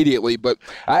favorites immediately. But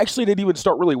I actually didn't even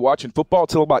start really watching football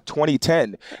until about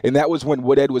 2010, and that was when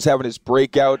Woodhead was having his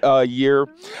breakout year.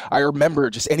 I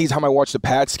remember just anytime I watched a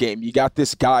Pats game, you got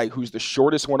this guy who's the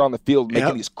shortest one on the field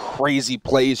making these crazy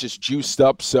plays, just juiced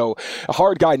up. So a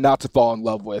hard guy not to fall in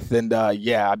love with. And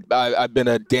I've been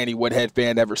a Danny Woodhead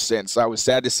fan ever since. I was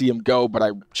sad to see him go, but I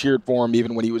cheered for him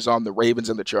even when he was on the Ravens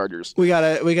and the Chargers. We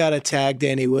gotta tag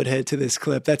Danny Woodhead to this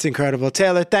clip. That's incredible.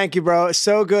 Taylor, thank you, bro.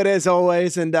 So good as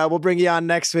always. And we'll bring you on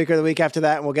next week or the week after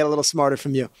that, and we'll get a little smarter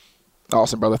from you.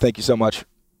 Awesome, brother. Thank you so much.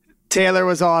 Taylor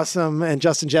was awesome, and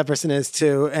Justin Jefferson is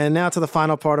too. And now to the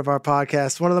final part of our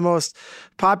podcast. One of the most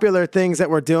popular things that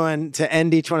we're doing to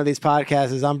end each one of these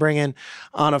podcasts is I'm bringing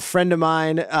on a friend of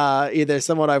mine, either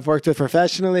someone I've worked with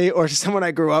professionally or someone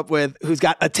I grew up with who's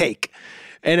got a take.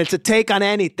 And it's a take on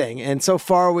anything. And so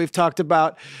far, we've talked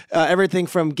about everything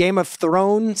from Game of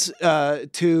Thrones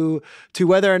to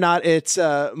whether or not it's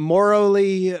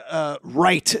morally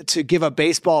right to give a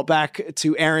baseball back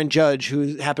to Aaron Judge,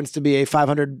 who happens to be a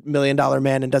 $500 million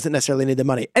man and doesn't necessarily need the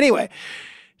money. Anyway,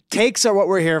 takes are what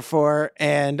we're here for,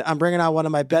 and I'm bringing on one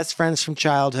of my best friends from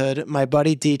childhood, my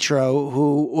buddy Detro,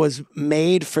 who was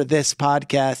made for this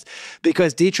podcast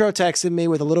because Detro texted me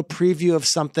with a little preview of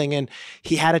something, and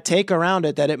he had a take around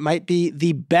it that it might be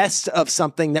the best of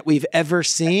something that we've ever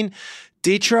seen.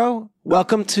 Detro,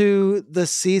 welcome to the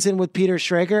season with Peter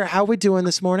Schrager. How are we doing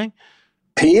this morning?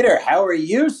 Peter, how are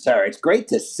you, sir? It's great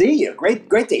to see you.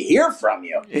 Great to hear from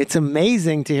you. It's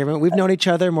amazing to hear from you. We've known each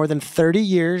other more than 30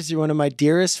 years. You're one of my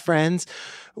dearest friends.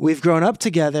 We've grown up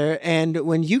together. And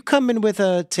when you come in with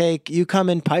a take, you come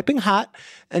in piping hot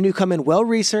and you come in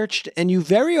well-researched, and you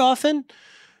very often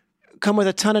come with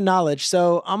a ton of knowledge.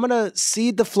 So I'm going to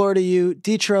cede the floor to you.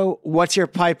 Detro, what's your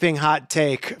piping hot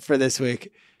take for this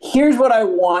week? Here's what I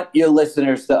want your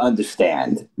listeners to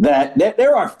understand, that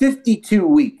there are 52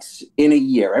 weeks in a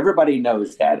year. Everybody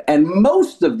knows that. And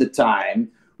most of the time,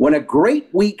 when a great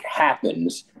week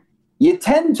happens, you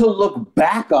tend to look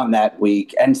back on that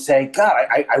week and say, God,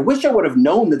 I wish I would have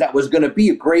known that was going to be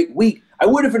a great week. I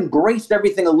would have embraced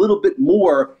everything a little bit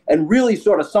more and really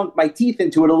sort of sunk my teeth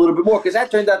into it a little bit more, because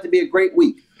that turned out to be a great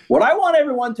week. What I want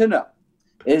everyone to know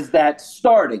is that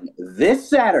starting this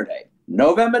Saturday,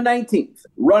 November 19th,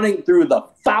 running through the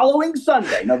following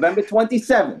Sunday, November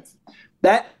 27th,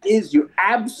 that is your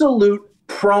absolute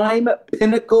prime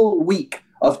pinnacle week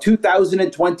of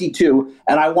 2022.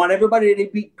 And I want everybody to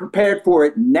be prepared for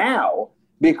it now,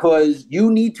 because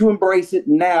you need to embrace it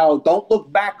now. Don't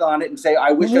look back on it and say,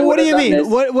 I wish I would have done this.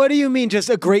 What do you mean just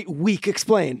a great week?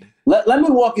 Explain. Let me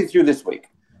walk you through this week.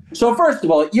 So first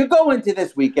of all, you go into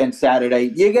this weekend,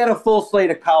 Saturday, you get a full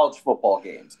slate of college football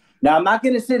games. Now, I'm not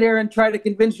going to sit here and try to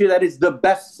convince you that it's the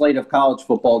best slate of college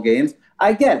football games.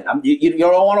 I get it. You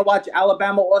don't want to watch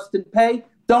Alabama, Austin Peay?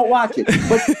 Don't watch it.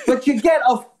 But you get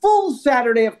a full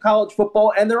Saturday of college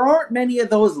football, and there aren't many of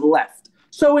those left.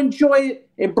 So enjoy it,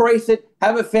 embrace it,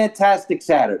 have a fantastic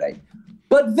Saturday.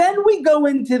 But then we go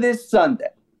into this Sunday,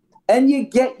 and you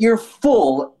get your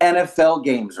full NFL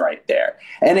games right there.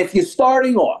 And if you're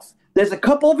starting off, there's a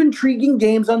couple of intriguing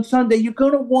games on Sunday you're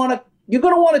going to want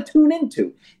to tune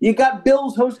into. You got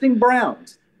Bills hosting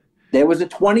Browns. There was a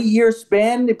 20-year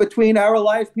span between our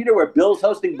lives, Peter, where Bills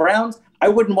hosting Browns. I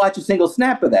wouldn't watch a single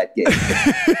snap of that game.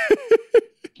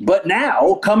 But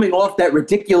now, coming off that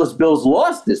ridiculous Bills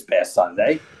loss this past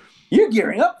Sunday, you're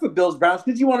gearing up for Bills-Browns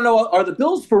because you want to know, are the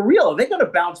Bills for real? Are they going to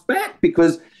bounce back?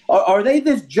 Because are they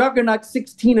this juggernaut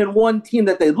 16-1 team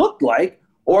that they look like?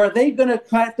 Or are they going to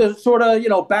have to sort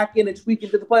of, back in and squeak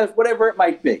into the playoffs, whatever it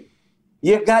might be?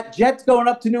 You got Jets going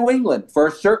up to New England for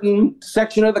a certain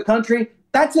section of the country.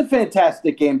 That's a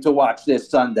fantastic game to watch this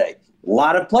Sunday. A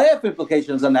lot of playoff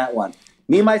implications on that one.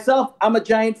 Me, myself, I'm a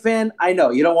Giant fan. I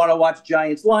know you don't want to watch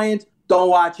Giants-Lions. Don't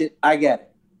watch it. I get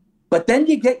it. But then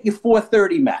you get your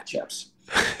 4:30 matchups.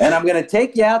 And I'm going to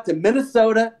take you out to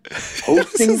Minnesota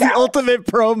hosting This is the ultimate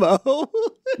promo.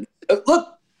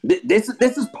 Look, this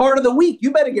is part of the week.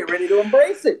 You better get ready to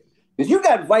embrace it. Because you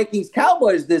got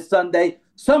Vikings-Cowboys this Sunday.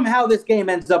 Somehow this game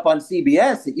ends up on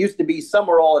CBS. It used to be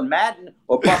somewhere all in Madden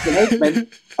or Buck and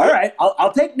Aikman. All right,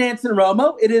 I'll take Nance and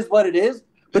Romo. It is what it is.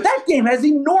 But that game has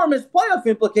enormous playoff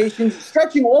implications,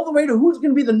 stretching all the way to who's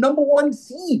going to be the number one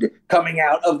seed coming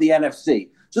out of the NFC.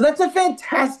 So that's a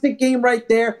fantastic game right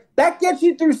there. That gets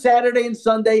you through Saturday and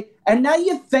Sunday. And now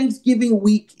your Thanksgiving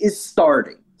week is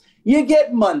starting. You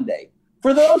get Monday.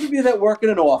 For those of you that work in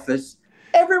an office,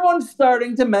 everyone's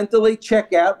starting to mentally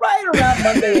check out right around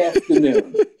Monday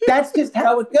afternoon. That's just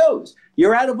how it goes.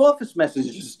 Your out-of-office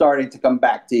messages starting to come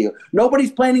back to you.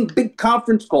 Nobody's planning big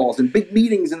conference calls and big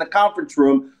meetings in the conference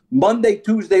room Monday,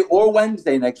 Tuesday, or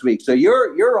Wednesday next week. So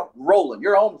you're rolling.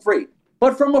 You're home free.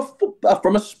 But from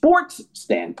a sports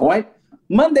standpoint,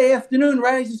 Monday afternoon,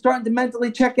 right as you're starting to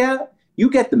mentally check out, you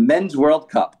get the Men's World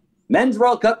Cup. Men's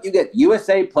World Cup, you get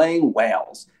USA playing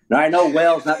Wales. Now, I know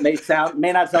Wales may not sound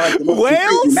like the most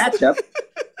intriguing matchup.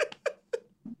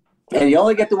 And you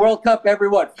only get the World Cup every,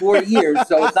 4 years,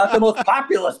 so it's not the most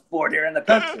popular sport here in the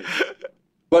country.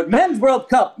 But Men's World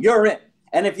Cup, you're in.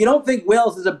 And if you don't think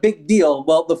Wales is a big deal,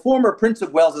 well, the former Prince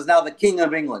of Wales is now the King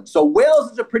of England. So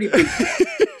Wales is a pretty big deal.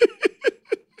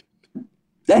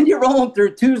 Then you're rolling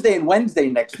through Tuesday and Wednesday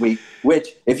next week, which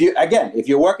if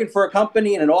you're working for a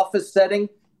company in an office setting,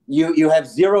 you have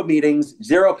zero meetings,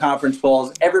 zero conference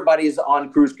calls. Everybody is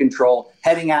on cruise control,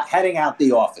 heading out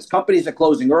the office. Companies are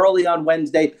closing early on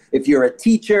Wednesday. If you're a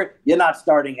teacher, you're not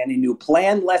starting any new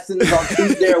planned lessons on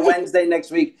Tuesday or Wednesday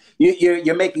next week.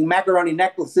 You're making macaroni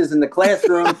necklaces in the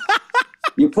classroom.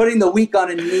 You're putting the week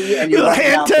on a knee, and you're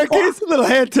little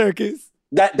hand turkeys.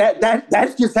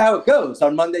 That's just how it goes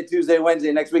on Monday, Tuesday,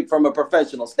 Wednesday next week from a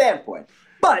professional standpoint.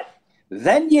 But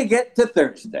then you get to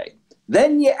Thursday.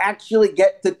 Then you actually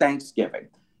get to Thanksgiving.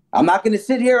 I'm not going to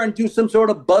sit here and do some sort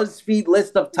of BuzzFeed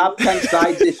list of top 10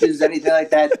 side dishes, anything like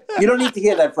that. You don't need to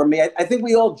hear that from me. I think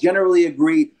we all generally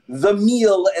agree the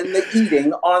meal and the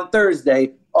eating on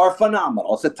Thursday are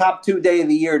phenomenal. It's the top 2 day of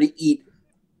the year to eat.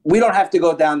 We don't have to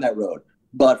go down that road.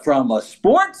 But from a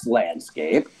sports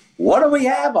landscape, what do we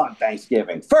have on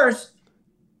Thanksgiving? First,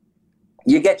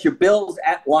 you get your Bills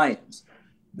at Lions.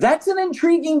 That's an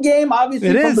intriguing game,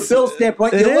 obviously, from the Bills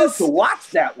standpoint. You love to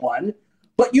watch that one.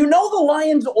 But you know the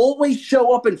Lions always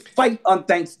show up and fight on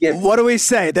Thanksgiving. What do we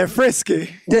say? They're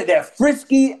frisky. They're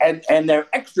frisky, and they're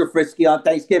extra frisky on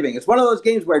Thanksgiving. It's one of those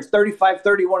games where it's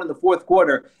 35-31 in the fourth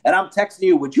quarter, and I'm texting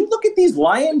you, would you look at these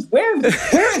Lions? Where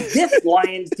has this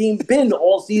Lions team been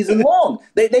all season long?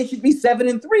 They should be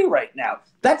 7-3 right now.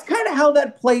 That's kind of how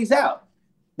that plays out.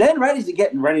 Then right as you're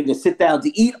getting ready to sit down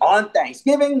to eat on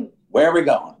Thanksgiving, where are we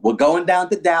going? We're going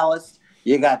down to Dallas.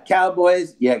 You got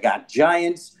Cowboys. You got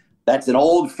Giants. That's an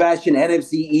old-fashioned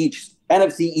NFC East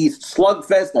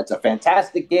slugfest. That's a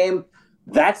fantastic game.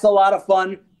 That's a lot of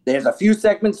fun. There's a few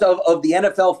segments of the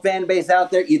NFL fan base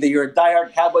out there. Either you're a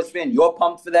diehard Cowboys fan, you're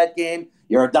pumped for that game.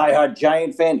 You're a diehard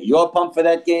Giant fan, you're pumped for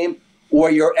that game.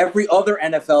 Or you're every other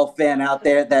NFL fan out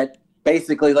there that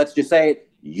basically, let's just say it,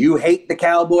 you hate the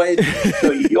Cowboys,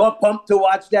 so you're pumped to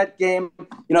watch that game.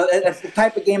 You know, that's the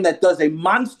type of game that does a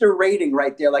monster rating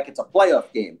right there like it's a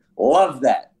playoff game. Love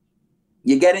that.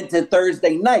 You get into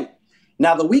Thursday night.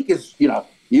 Now, the week is,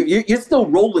 you're still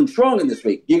rolling strong in this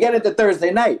week. You get into Thursday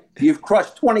night. You've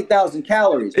crushed 20,000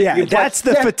 calories. Yeah, that's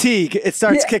the fatigue. It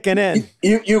starts kicking in.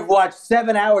 You've watched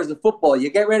 7 hours of football.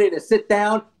 You get ready to sit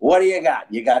down. What do you got?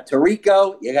 You got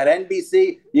Tirico. You got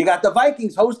NBC. You got the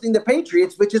Vikings hosting the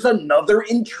Patriots, which is another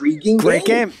intriguing Great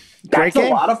game. That's a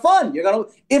lot of fun.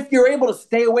 If you're able to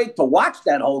stay awake to watch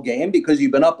that whole game because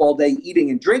you've been up all day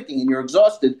eating and drinking and you're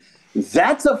exhausted,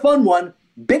 that's a fun one.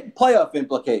 Big playoff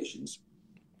implications.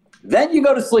 Then you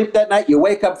go to sleep that night. You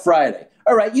wake up Friday.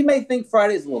 All right, you may think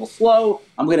Friday's a little slow.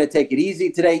 I'm going to take it easy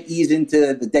today, ease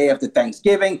into the day after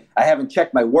Thanksgiving. I haven't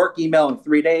checked my work email in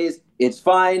 3 days. It's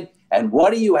fine. And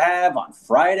what do you have on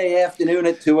Friday afternoon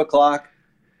at 2 o'clock?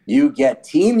 You get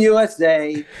Team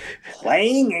USA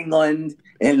playing England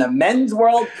in the Men's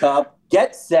World Cup.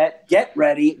 Get set, get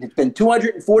ready. It's been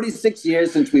 246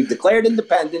 years since we've declared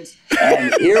independence,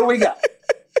 and here we go.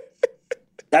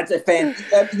 That's a fan.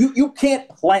 You can't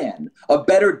plan a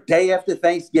better day after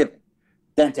Thanksgiving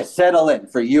than to settle in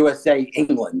for USA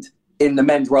England in the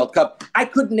Men's World Cup. I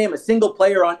couldn't name a single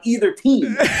player on either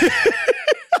team.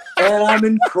 And I'm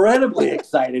incredibly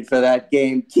excited for that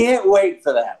game. Can't wait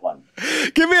for that one.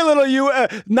 Give me a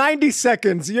little 90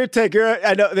 seconds. Your take.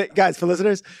 I know that, guys, for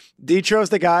listeners, Detro's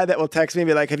the guy that will text me and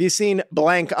be like, have you seen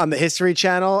blank on the History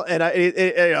Channel? And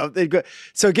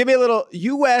so give me a little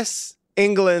U.S.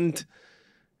 England.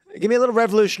 Give me a little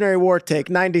Revolutionary War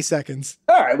take. 90 seconds.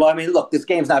 All right. Well, I mean, look, this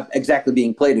game's not exactly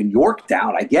being played in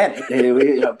Yorktown. I get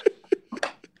it.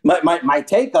 My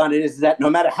take on it is that no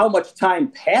matter how much time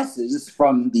passes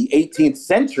from the 18th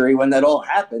century when that all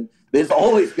happened, there's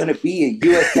always going to be a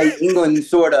USA-England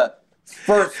sort of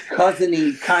first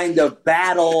cousin-y kind of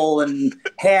battle and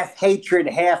half hatred,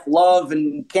 half love,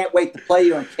 and can't wait to play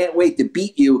you and can't wait to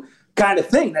beat you kind of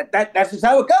thing. That's just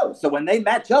how it goes. So when they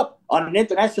match up on an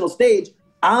international stage,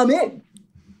 I'm in.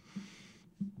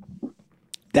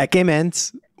 That game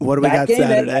ends. What do we got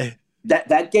Saturday?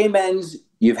 That game ends.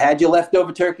 You've had your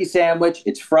leftover turkey sandwich.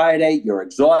 It's Friday. You're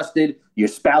exhausted. Your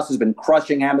spouse has been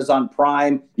crushing Amazon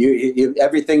Prime.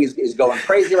 Everything is going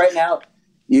crazy right now.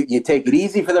 You take it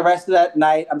easy for the rest of that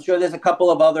night. I'm sure there's a couple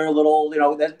of other little,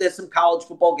 there's some college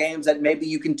football games that maybe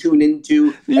you can tune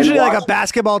into. Usually like a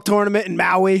basketball tournament in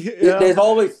Maui. There's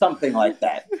always something like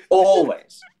that.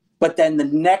 Always. But then the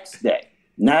next day,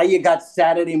 now you got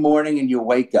Saturday morning and you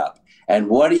wake up. And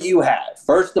what do you have?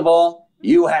 First of all,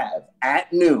 you have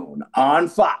at noon on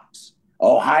Fox,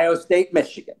 Ohio State,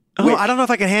 Michigan. Oh, I don't know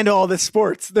if I can handle all this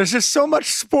sports. There's just so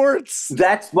much sports.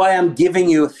 That's why I'm giving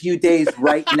you a few days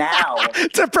right now.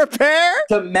 To prepare?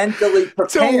 To mentally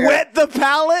prepare. To wet the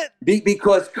palate?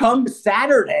 Because come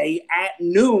Saturday at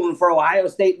noon for Ohio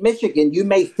State, Michigan, you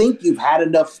may think you've had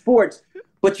enough sports,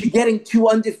 but you're getting two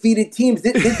undefeated teams.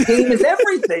 This game is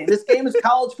everything. This game is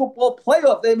college football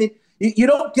playoff. I mean, you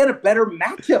don't get a better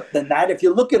matchup than that if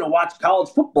you're looking to watch college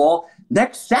football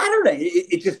next Saturday.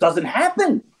 It just doesn't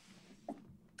happen.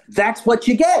 That's what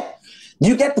you get.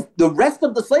 You get the rest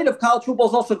of the slate of college football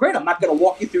is also great. I'm not going to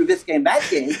walk you through this game, that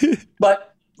game.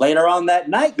 But later on that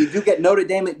night, you do get Notre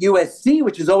Dame at USC,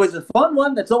 which is always a fun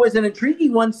one. That's always an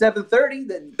intriguing one,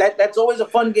 7:30. That's always a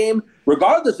fun game.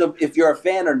 Regardless of if you're a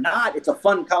fan or not, it's a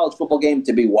fun college football game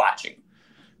to be watching.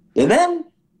 And then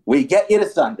we get you to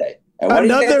Sunday.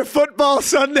 Another football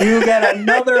Sunday. You get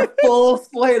another full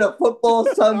slate of football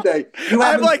Sunday.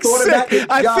 I'm like sick.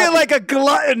 I feel like a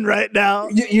glutton right now.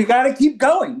 You got to keep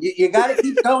going. You got to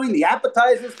keep going. The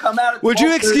appetizers come out at 12:30. Would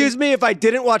you excuse me if I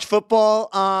didn't watch football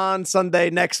on Sunday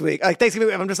next week? Like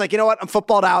Thanksgiving, I'm just like, you know what? I'm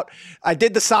footballed out. I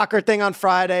did the soccer thing on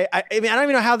Friday. I mean, I don't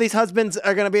even know how these husbands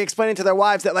are going to be explaining to their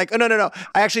wives that like, oh, no.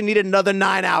 I actually need another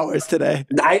 9 hours today.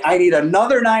 I need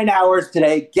another 9 hours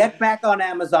today. Get back on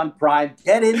Amazon Prime.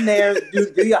 Get in there. there,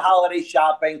 do your holiday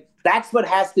shopping. That's what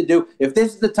has to do. If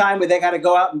this is the time where they got to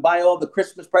go out and buy all the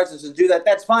Christmas presents and do that,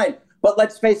 that's fine. But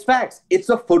let's face facts. It's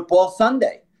a football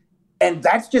Sunday. And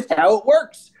that's just how it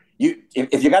works.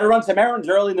 If you got to run some errands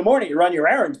early in the morning, you run your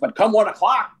errands. But come 1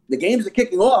 o'clock, the games are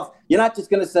kicking off. You're not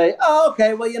just going to say, oh,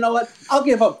 okay, well, you know what? I'll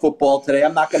give up football today.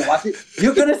 I'm not going to watch it.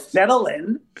 You're going to settle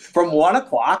in from 1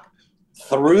 o'clock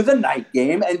through the night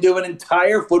game and do an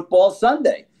entire football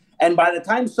Sunday. And by the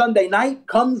time Sunday night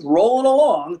comes rolling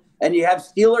along and you have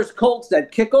Steelers-Colts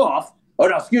that kick off,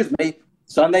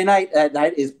 Sunday night at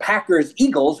night is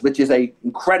Packers-Eagles, which is an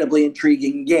incredibly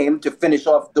intriguing game to finish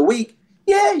off the week.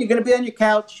 Yeah, you're going to be on your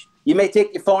couch. You may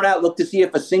take your phone out, look to see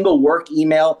if a single work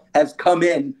email has come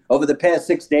in over the past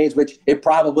 6 days, which it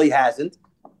probably hasn't.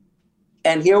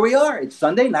 And here we are. It's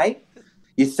Sunday night.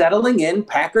 You're settling in,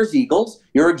 Packers-Eagles.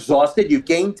 You're exhausted. You've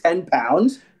gained 10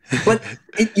 pounds. But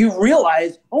you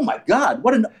realize, oh, my God,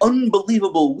 what an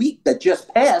unbelievable week that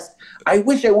just passed. I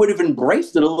wish I would have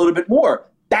embraced it a little bit more.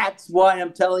 That's why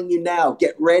I'm telling you now,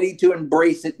 get ready to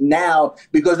embrace it now,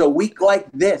 because a week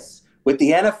like this, with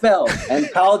the NFL and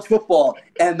college football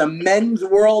and the Men's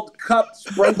World Cup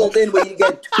sprinkled in where you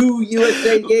get 2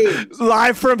 USA games.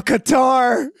 Live from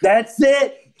Qatar. That's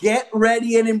it. Get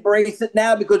ready and embrace it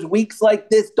now, because weeks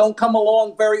like this don't come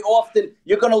along very often.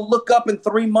 You're going to look up in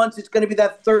 3 months. It's going to be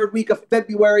that third week of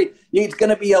February. It's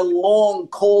going to be a long,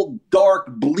 cold, dark,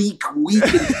 bleak week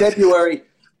in February.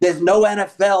 There's no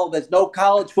NFL. There's no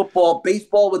college football.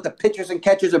 Baseball with the pitchers and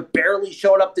catchers are barely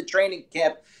showing up to training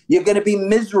camp. You're going to be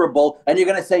miserable, and you're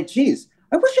going to say, geez,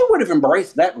 I wish I would have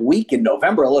embraced that week in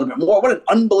November a little bit more. What an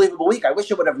unbelievable week. I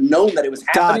wish I would have known that it was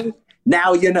happening.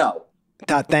 Now you know.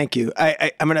 Todd, thank you.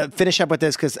 I'm going to finish up with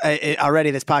this because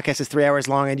already this podcast is 3 hours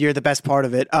long, and you're the best part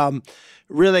of it.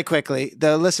 Really quickly,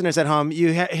 the listeners at home,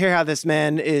 you hear how this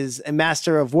man is a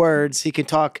master of words. He can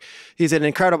talk. He's an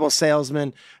incredible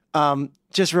salesman.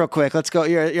 Just real quick, let's go.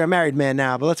 You're a married man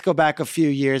now, but let's go back a few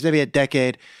years, maybe a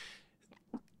decade.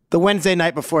 The Wednesday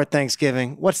night before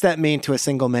Thanksgiving, what's that mean to a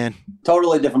single man?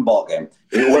 Totally different ballgame.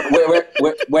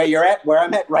 Where you're at, where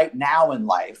I'm at right now in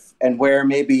life, and where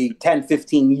maybe 10,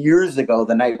 15 years ago,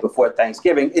 the night before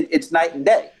Thanksgiving, it's night and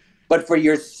day. But for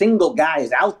your single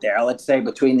guys out there, let's say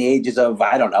between the ages of,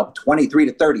 23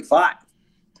 to 35,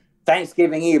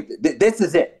 Thanksgiving Eve, this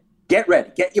is it. Get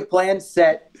ready. Get your plans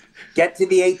set. Get to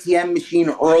the ATM machine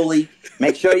early.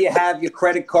 Make sure you have your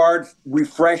credit card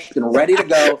refreshed and ready to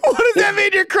go. What does that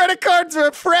mean, your credit card's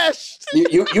refreshed?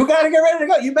 You got to get ready to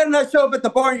go. You better not show up at the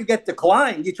bar and you get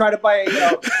declined. You try to buy,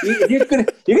 you're going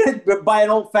to buy an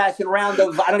old-fashioned round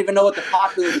of, I don't even know what the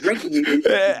popular drinking is.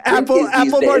 Apple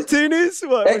martinis?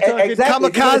 What, exactly.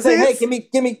 Kamikazes? Say, hey,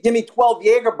 give me 12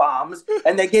 Jaeger bombs,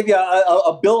 and they give you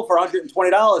a bill for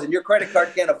 $120, and your credit card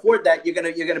can't afford that. You're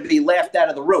gonna be laughed out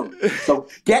of the room. So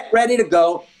get ready to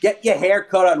go. Get your hair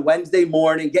cut on Wednesday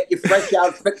morning. Get your fresh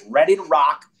outfit ready to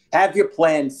rock. Have your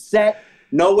plan set.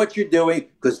 Know what you're doing,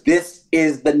 because this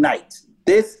is the night.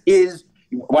 This is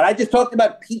what I just talked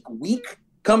about, peak week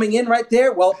coming in right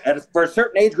there. Well, for a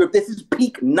certain age group, this is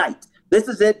peak night. This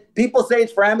is it. People say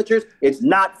it's for amateurs. It's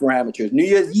not for amateurs. New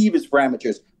Year's Eve is for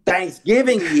amateurs.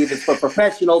 Thanksgiving Eve is for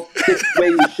professionals. This is the way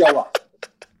you show up.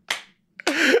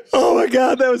 Oh, my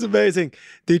God. That was amazing.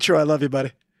 Detroit, I love you,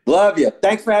 buddy. Love you.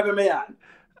 Thanks for having me on.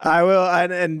 I will.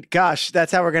 And gosh,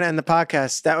 that's how we're going to end the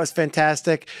podcast. That was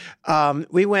fantastic.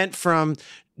 We went from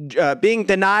being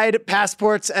denied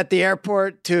passports at the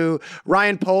airport to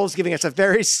Ryan Poles giving us a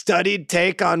very studied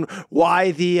take on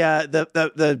why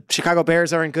the Chicago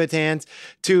Bears are in good hands,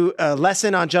 to a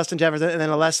lesson on Justin Jefferson, and then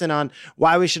a lesson on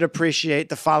why we should appreciate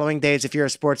the following days if you're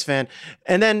a sports fan.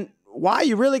 And then why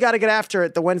you really got to get after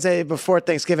it the Wednesday before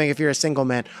Thanksgiving if you're a single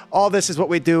man. All this is what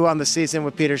we do on the season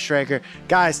with Peter Schrager.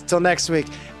 Guys, till next week.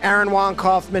 Aaron Juan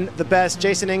Kaufman, the best.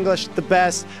 Jason English, the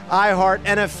best. iHeart,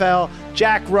 NFL.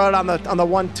 Jack Rudd on the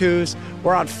 1-2s.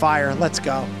 We're on fire. Let's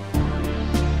go.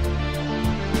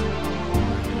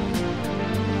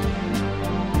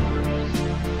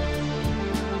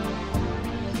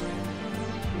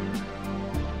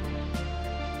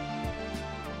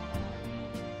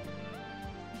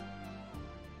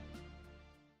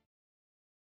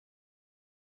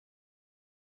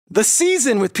 The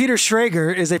Season with Peter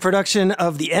Schrager is a production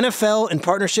of the NFL in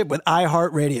partnership with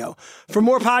iHeartRadio. For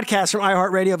more podcasts from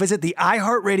iHeartRadio, visit the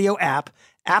iHeartRadio app,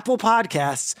 Apple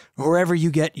Podcasts, or wherever you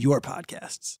get your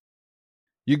podcasts.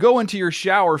 You go into your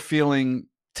shower feeling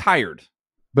tired,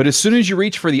 but as soon as you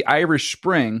reach for the Irish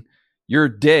Spring, your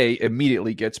day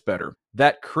immediately gets better.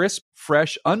 That crisp,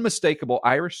 fresh, unmistakable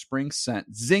Irish Spring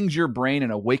scent zings your brain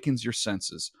and awakens your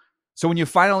senses. So when you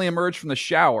finally emerge from the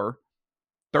shower,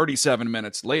 37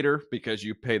 minutes later, because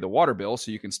you pay the water bill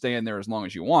so you can stay in there as long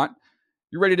as you want,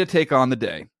 you're ready to take on the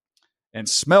day and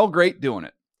smell great doing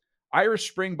it. Irish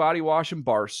Spring Body Wash and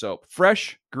Bar Soap.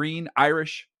 Fresh, green,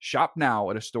 Irish. Shop now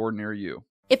at a store near you.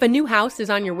 If a new house is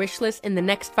on your wish list in the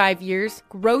next 5 years,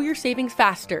 grow your savings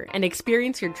faster and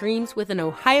experience your dreams with an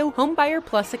Ohio Homebuyer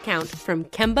Plus account from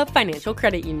Kemba Financial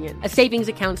Credit Union. A savings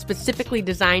account specifically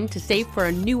designed to save for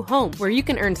a new home, where you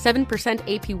can earn 7%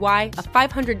 APY,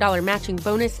 a $500 matching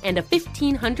bonus, and a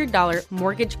 $1,500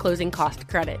 mortgage closing cost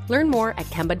credit. Learn more at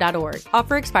Kemba.org.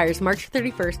 Offer expires March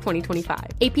 31st, 2025.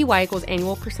 APY equals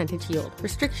annual percentage yield.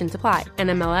 Restrictions apply.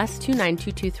 NMLS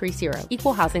 292230.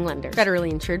 Equal housing lender.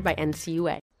 Federally insured by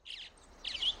NCUA.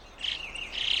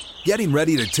 Getting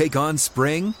ready to take on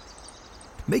spring?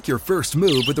 Make your first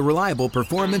move with the reliable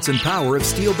performance and power of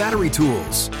Steel battery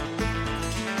tools.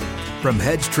 From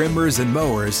hedge trimmers and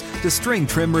mowers to string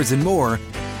trimmers and more,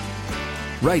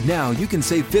 right now you can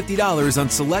save $50 on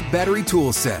select battery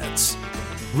tool sets.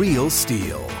 Real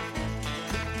Steel.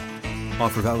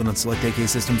 Offer valid on select AK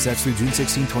system sets through June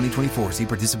 16, 2024. See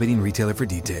participating retailer for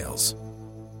details.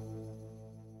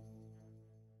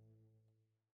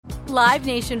 Live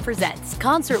Nation presents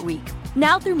Concert Week.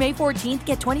 Now through May 14th,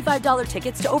 get $25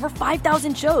 tickets to over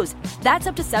 5,000 shows. That's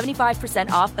up to 75%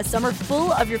 off a summer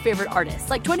full of your favorite artists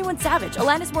like 21 Savage,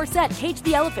 Alanis Morissette, Cage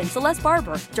the Elephant, Celeste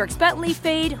Barber, Dierks Bentley,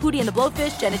 Fade, Hootie and the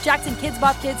Blowfish, Janet Jackson, Kids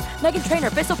Bop Kids, Meghan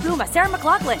Trainor, Bissell Pluma, Sarah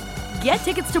McLachlan. Get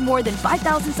tickets to more than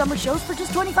 5,000 summer shows for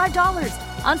just $25.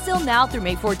 Until now through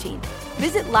May 14th.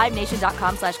 Visit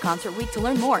LiveNation.com/Concert Week to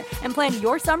learn more and plan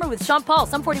your summer with Sean Paul,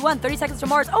 Sum 41, 30 Seconds to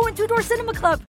Mars, and Two Door Cinema Club.